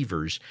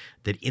believers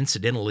that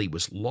incidentally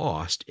was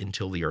lost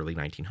until the early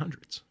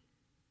 1900s.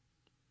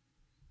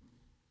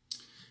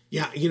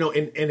 Yeah,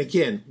 and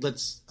again,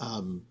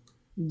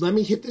 let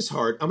me hit this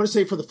hard. I'm going to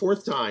say for the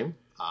fourth time,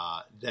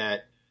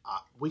 that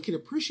we can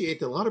appreciate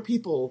that a lot of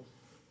people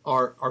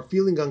are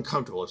feeling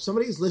uncomfortable. If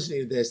somebody's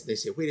listening to this and they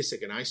say, wait a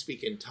second, I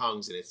speak in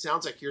tongues, and it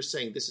sounds like you're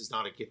saying this is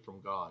not a gift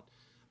from God.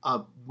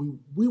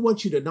 We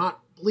want you to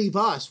not believe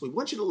us. We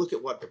want you to look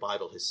at what the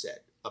Bible has said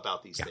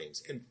about these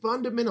things. And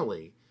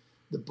fundamentally,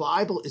 the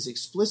Bible is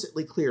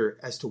explicitly clear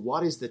as to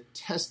what is the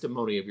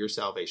testimony of your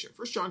salvation.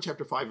 1 John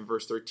chapter 5 and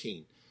verse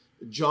 13.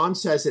 John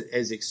says it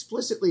as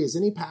explicitly as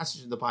any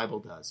passage in the Bible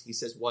does. He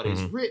says, what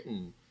is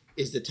written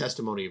is the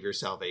testimony of your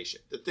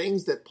salvation. The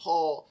things that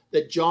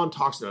John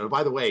talks about. And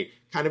by the way,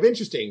 kind of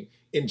interesting,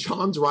 in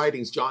John's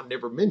writings, John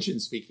never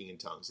mentions speaking in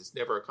tongues. It's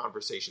never a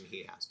conversation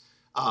he has.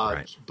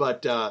 Right.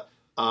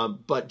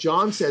 But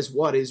John says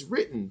what is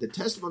written, the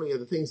testimony of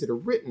the things that are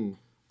written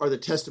are the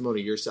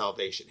testimony of your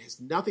salvation. It has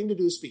nothing to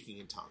do with speaking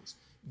in tongues.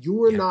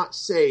 You are not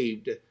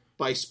saved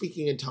by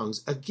speaking in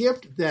tongues, a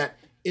gift that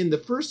in the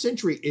first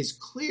century is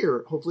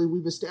clear. Hopefully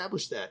we've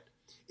established that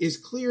is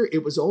clear.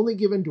 It was only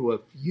given to a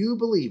few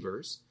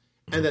believers,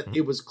 and that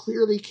it was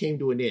clearly came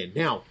to an end.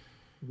 Now,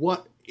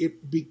 what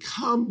it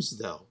becomes,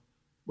 though,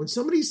 when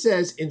somebody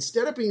says,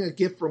 instead of being a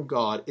gift from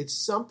God, it's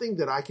something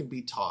that I can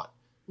be taught.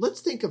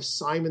 Let's think of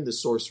Simon the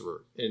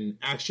sorcerer in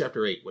Acts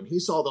chapter 8. When he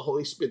saw the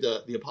Holy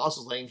Spirit, the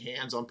apostles laying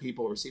hands on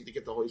people and received the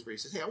gift of the Holy Spirit,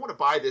 he says, hey, I want to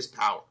buy this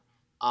power.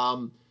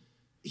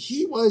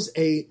 He was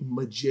a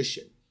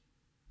magician.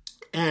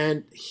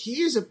 And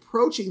he is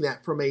approaching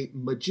that from a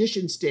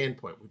magician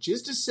standpoint, which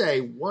is to say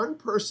one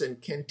person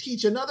can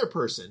teach another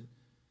person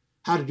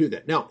how to do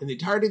that. Now, in the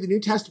entirety of the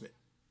New Testament,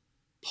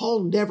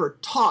 Paul never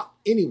taught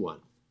anyone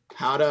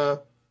how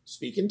to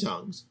speak in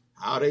tongues,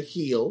 how to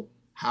heal,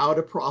 how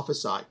to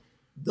prophesy.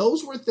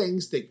 Those were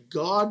things that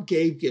God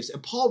gave gifts.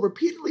 And Paul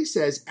repeatedly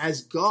says,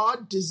 as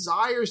God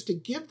desires to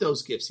give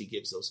those gifts, he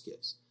gives those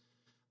gifts.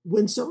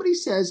 When somebody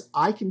says,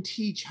 I can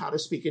teach how to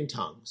speak in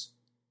tongues,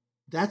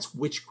 that's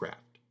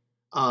witchcraft.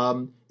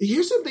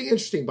 Here's something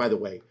interesting, by the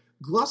way.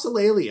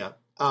 Glossolalia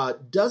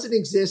doesn't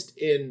exist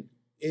in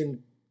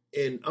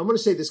I'm going to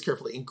say this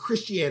carefully, in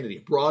Christianity,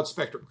 broad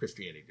spectrum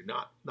Christianity,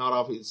 not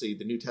obviously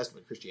the New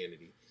Testament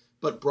Christianity,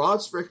 but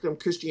broad spectrum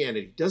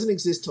Christianity doesn't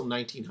exist till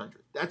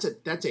 1900.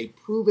 That's a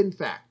proven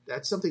fact.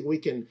 That's something we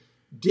can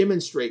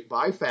demonstrate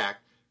by fact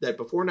that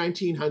before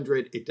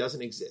 1900 it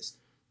doesn't exist.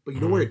 But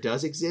you know where it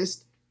does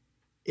exist?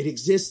 It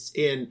exists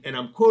in, and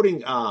I'm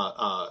quoting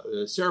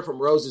Seraphim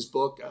Rose's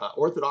book,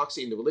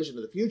 Orthodoxy and the Religion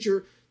of the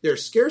Future.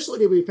 There's scarcely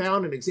to be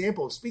found an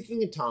example of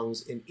speaking in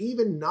tongues in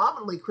even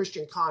nominally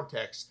Christian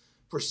contexts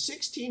for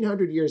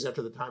 1,600 years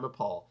after the time of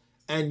Paul.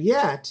 And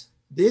yet,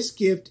 this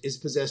gift is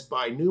possessed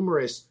by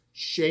numerous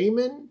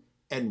shaman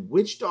and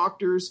witch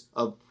doctors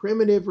of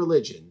primitive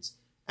religions,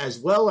 as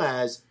well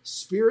as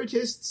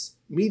spiritists,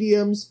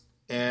 mediums,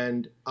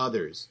 and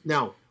others.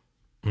 Now,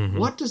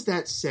 what does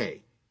that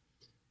say?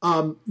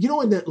 In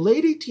the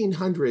late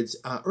 1800s,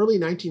 early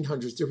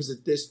 1900s,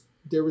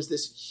 there was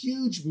this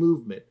huge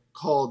movement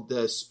called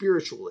the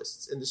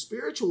Spiritualists. And the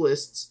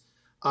Spiritualists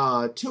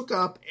took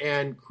up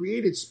and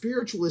created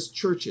spiritualist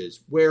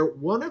churches where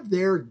one of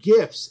their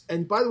gifts,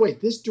 and by the way,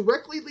 this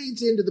directly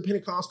leads into the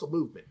Pentecostal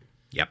movement,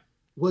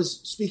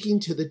 was speaking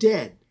to the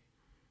dead.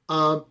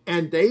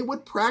 And they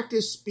would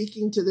practice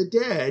speaking to the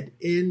dead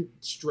in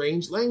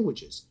strange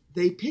languages.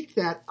 They picked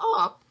that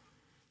up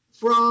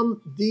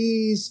from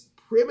these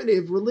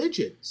primitive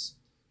religions.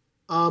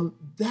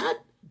 That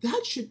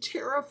should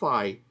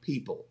terrify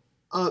people.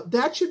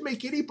 That should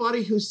make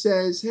anybody who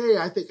says, hey,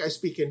 I think I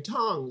speak in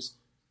tongues,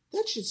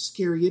 that should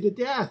scare you to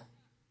death,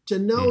 to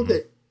know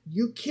that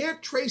you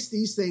can't trace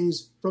these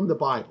things from the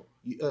Bible.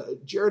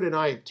 Jared and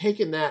I have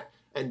taken that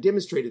and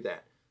demonstrated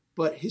that.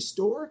 But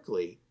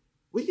historically,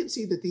 we can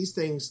see that these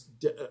things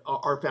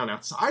are found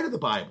outside of the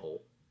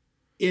Bible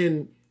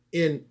in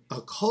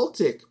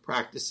occultic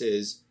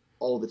practices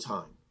all the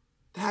time.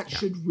 That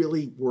should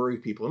really worry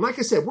people. And like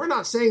I said, we're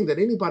not saying that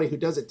anybody who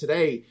does it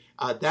today,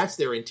 that's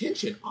their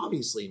intention.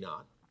 Obviously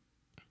not.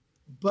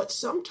 But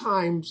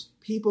sometimes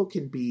people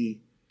can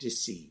be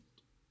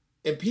deceived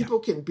and people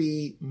can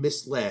be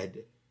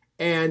misled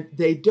and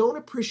they don't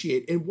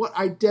appreciate. And what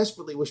I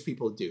desperately wish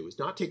people would do is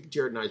not take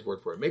Jared and I's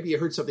word for it. Maybe you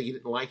heard something you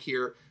didn't like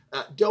here.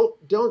 Don't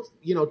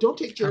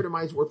take Jared and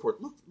I's word for it.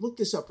 Look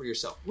this up for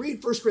yourself.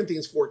 Read 1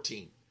 Corinthians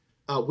 14,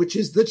 which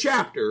is the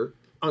chapter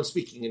on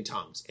speaking in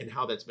tongues and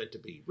how that's meant to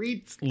be.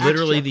 Read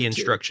literally the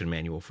instruction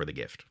manual for the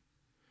gift.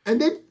 And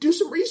then do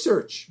some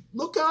research.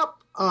 Look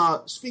up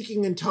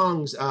speaking in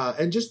tongues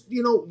and just,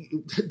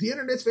 the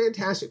internet's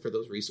fantastic for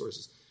those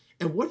resources.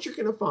 And what you're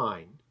going to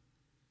find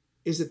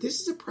is that this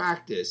is a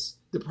practice.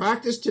 The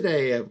practice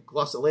today of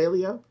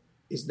glossolalia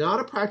is not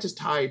a practice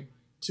tied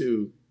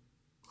to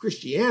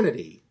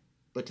Christianity,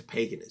 but to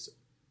paganism.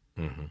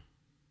 Mm-hmm.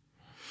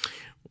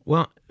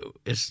 Well,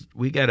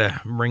 we got to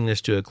bring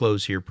this to a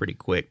close here pretty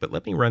quick, but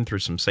let me run through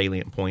some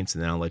salient points,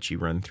 and then I'll let you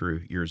run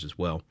through yours as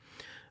well.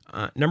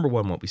 Number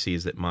one, what we see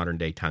is that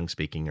modern-day tongue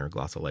speaking or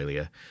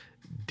glossolalia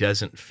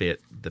doesn't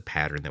fit the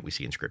pattern that we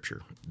see in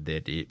Scripture,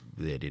 that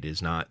it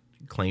is not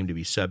claimed to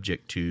be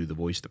subject to the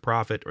voice of the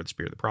prophet or the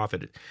spirit of the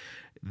prophet,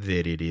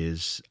 that it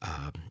is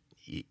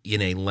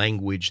in a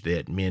language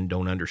that men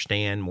don't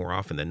understand more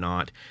often than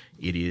not.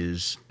 It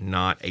is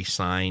not a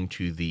sign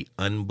to the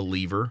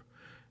unbeliever,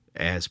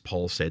 as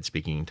Paul said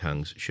speaking in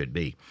tongues should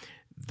be.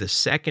 The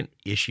second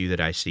issue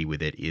that I see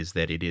with it is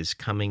that it is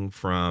coming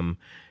from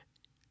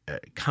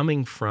that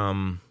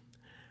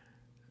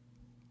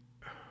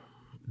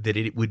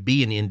it would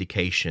be an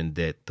indication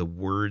that the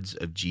words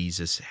of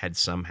Jesus had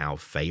somehow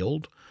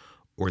failed,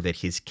 or that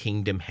his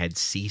kingdom had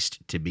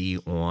ceased to be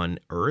on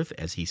earth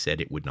as he said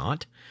it would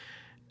not,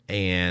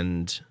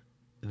 and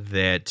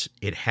that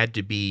it had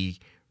to be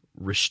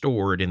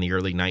restored in the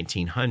early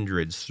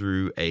 1900s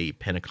through a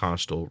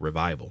Pentecostal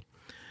revival.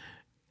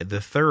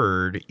 The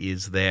third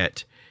is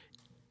that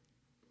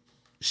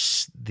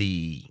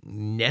the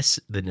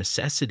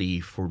necessity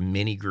for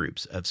many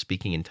groups of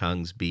speaking in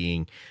tongues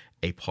being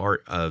a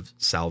part of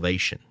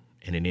salvation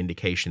and an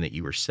indication that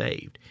you are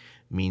saved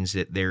means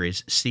that there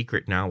is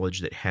secret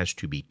knowledge that has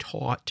to be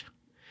taught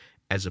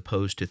as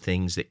opposed to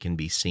things that can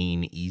be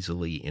seen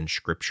easily in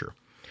Scripture.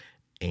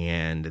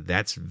 And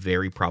that's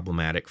very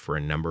problematic for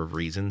a number of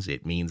reasons.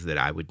 It means that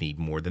I would need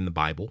more than the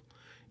Bible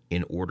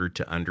in order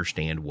to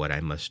understand what I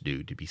must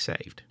do to be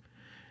saved.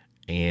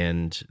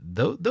 And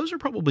those are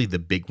probably the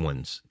big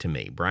ones to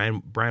me.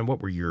 Brian,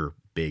 what were your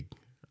big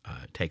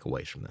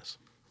takeaways from this?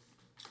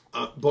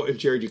 But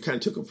Jared, you kind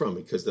of took them from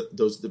me because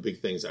those are the big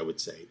things I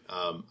would say.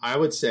 I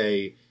would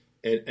say,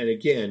 and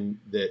again,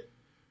 that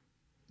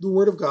the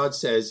Word of God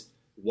says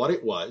what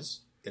it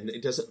was, and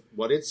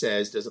what it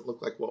says doesn't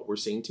look like what we're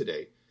seeing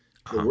today.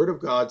 The Word of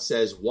God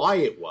says why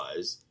it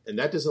was, and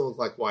that doesn't look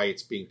like why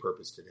it's being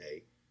purposed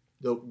today.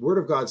 The Word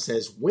of God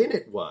says when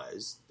it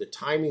was, the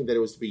timing that it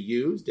was to be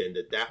used, and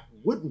that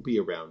wouldn't be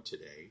around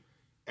today,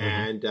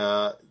 and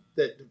that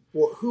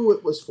for who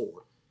it was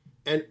for.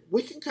 And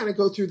we can kind of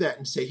go through that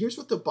and say, here's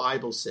what the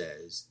Bible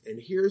says,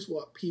 and here's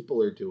what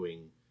people are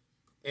doing.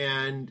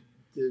 And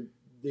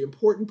the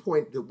important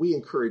point that we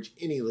encourage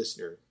any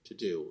listener to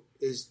do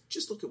is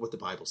just look at what the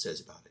Bible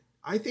says about it.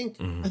 I think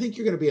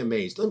you're going to be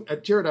amazed.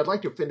 Jared, I'd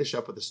like to finish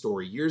up with a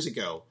story. Years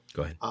ago,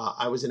 go ahead.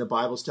 I was in a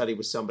Bible study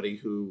with somebody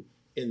who,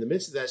 in the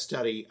midst of that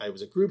study, it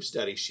was a group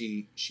study.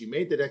 She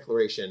made the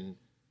declaration,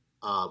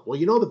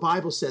 the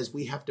Bible says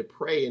we have to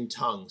pray in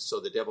tongues so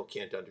the devil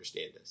can't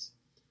understand us.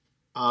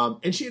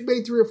 And she had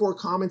made 3 or 4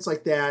 comments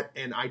like that,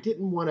 and I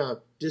didn't want to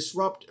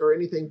disrupt or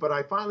anything, but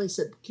I finally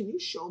said, can you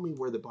show me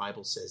where the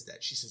Bible says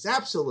that? She says,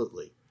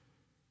 absolutely.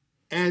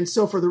 And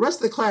so for the rest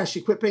of the class,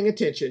 she quit paying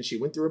attention. She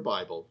went through her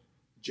Bible.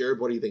 Jared,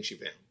 what do you think she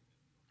found?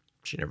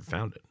 She never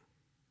found it.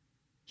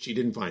 She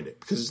didn't find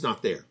it because it's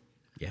not there.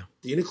 Yeah.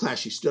 At the end of class,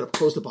 she stood up,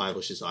 closed the Bible.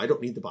 She said, I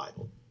don't need the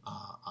Bible.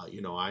 I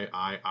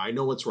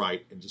know what's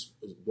right, and just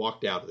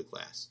walked out of the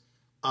class.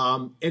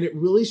 And it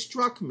really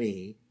struck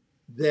me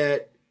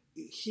that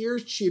here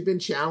she had been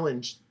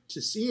challenged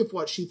to see if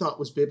what she thought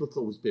was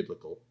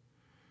biblical,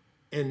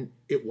 and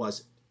it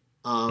wasn't.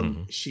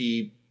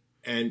 She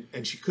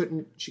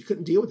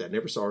couldn't deal with that.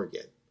 Never saw her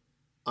again.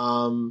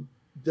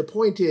 The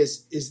point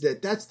is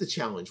that that's the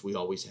challenge we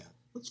always have.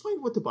 Let's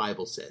find what the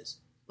Bible says.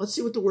 Let's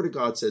see what the Word of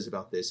God says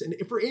about this. And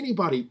if for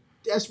anybody,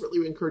 desperately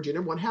we encourage you,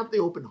 everyone, have the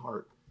open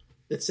heart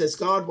that says,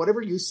 God,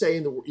 whatever you say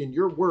in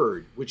your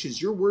word, which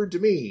is your word to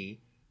me,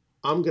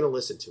 I'm going to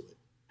listen to it.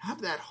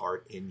 Have that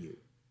heart in you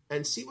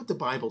and see what the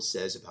Bible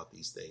says about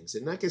these things.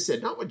 And like I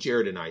said, not what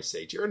Jared and I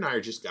say. Jared and I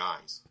are just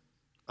guys.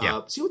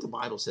 See what the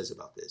Bible says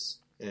about this.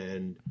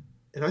 And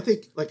I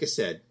think, like I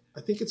said,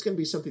 I think it's going to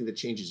be something that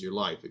changes your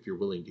life if you're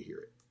willing to hear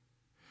it.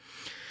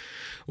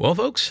 Well,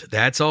 folks,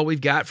 that's all we've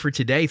got for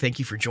today. Thank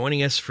you for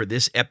joining us for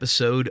this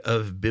episode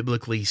of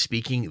Biblically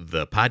Speaking,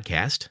 the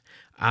podcast.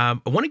 I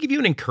want to give you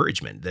an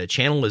encouragement. The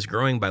channel is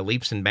growing by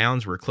leaps and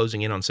bounds. We're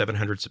closing in on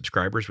 700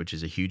 subscribers, which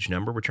is a huge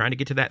number. We're trying to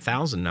get to that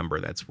 1,000 number.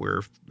 That's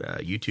where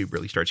YouTube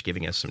really starts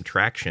giving us some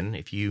traction.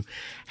 If you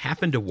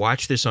happen to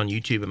watch this on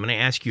YouTube, I'm going to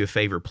ask you a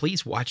favor.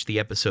 Please watch the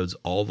episodes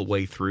all the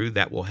way through.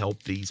 That will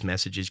help these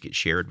messages get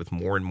shared with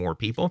more and more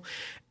people.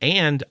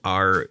 And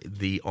on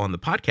the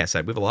podcast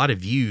side, we have a lot of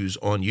views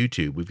on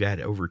YouTube. We've got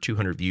over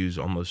 200 views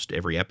almost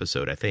every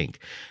episode, I think,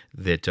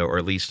 or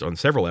at least on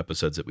several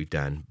episodes that we've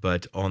done.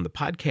 But on the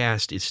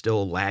podcast, is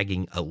still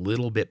lagging a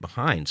little bit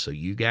behind. So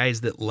you guys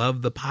that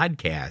love the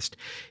podcast,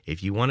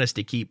 if you want us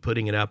to keep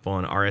putting it up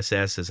on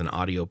RSS as an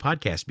audio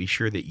podcast, be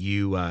sure that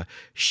you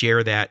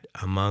share that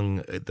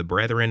among the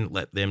brethren.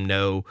 Let them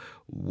know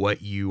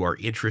what you are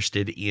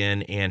interested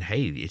in. And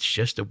hey, it's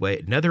just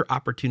another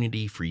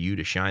opportunity for you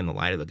to shine the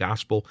light of the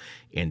gospel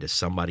into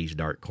somebody's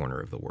dark corner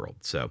of the world.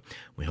 So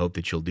we hope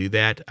that you'll do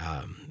that,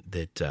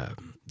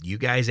 you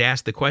guys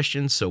asked the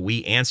questions, so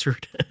we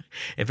answered.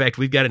 In fact,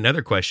 we've got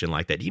another question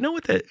like that. You know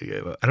what? I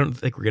don't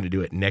think we're going to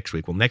do it next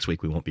week. Well, next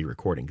week we won't be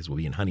recording because we'll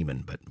be in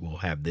Honeyman, but we'll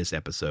have this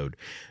episode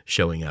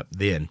showing up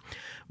then.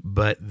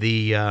 But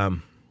the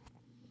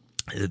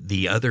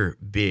other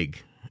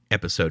big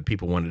episode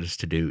people wanted us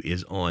to do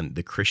is on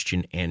the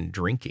Christian and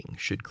drinking.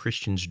 Should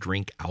Christians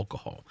drink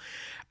alcohol?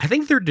 I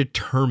think they're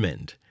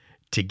determined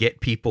to get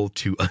people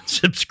to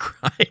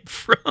unsubscribe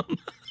from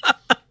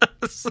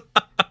us.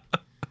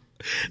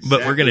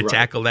 But we're going to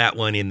tackle that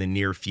one in the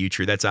near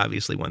future. That's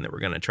obviously one that we're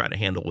going to try to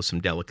handle with some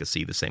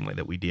delicacy, the same way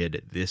that we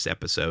did this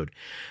episode.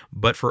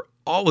 But for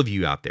all of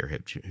you out there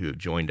who have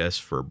joined us,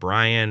 for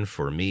Brian,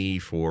 for me,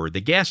 for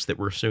the guests that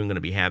we're soon going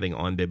to be having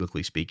on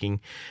Biblically Speaking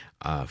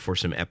for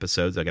some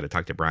episodes, I got to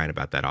talk to Brian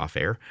about that off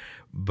air.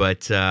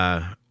 But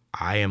I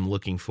am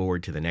looking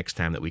forward to the next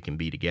time that we can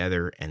be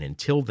together. And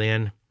until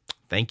then,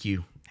 thank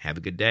you. Have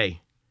a good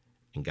day,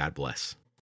 and God bless.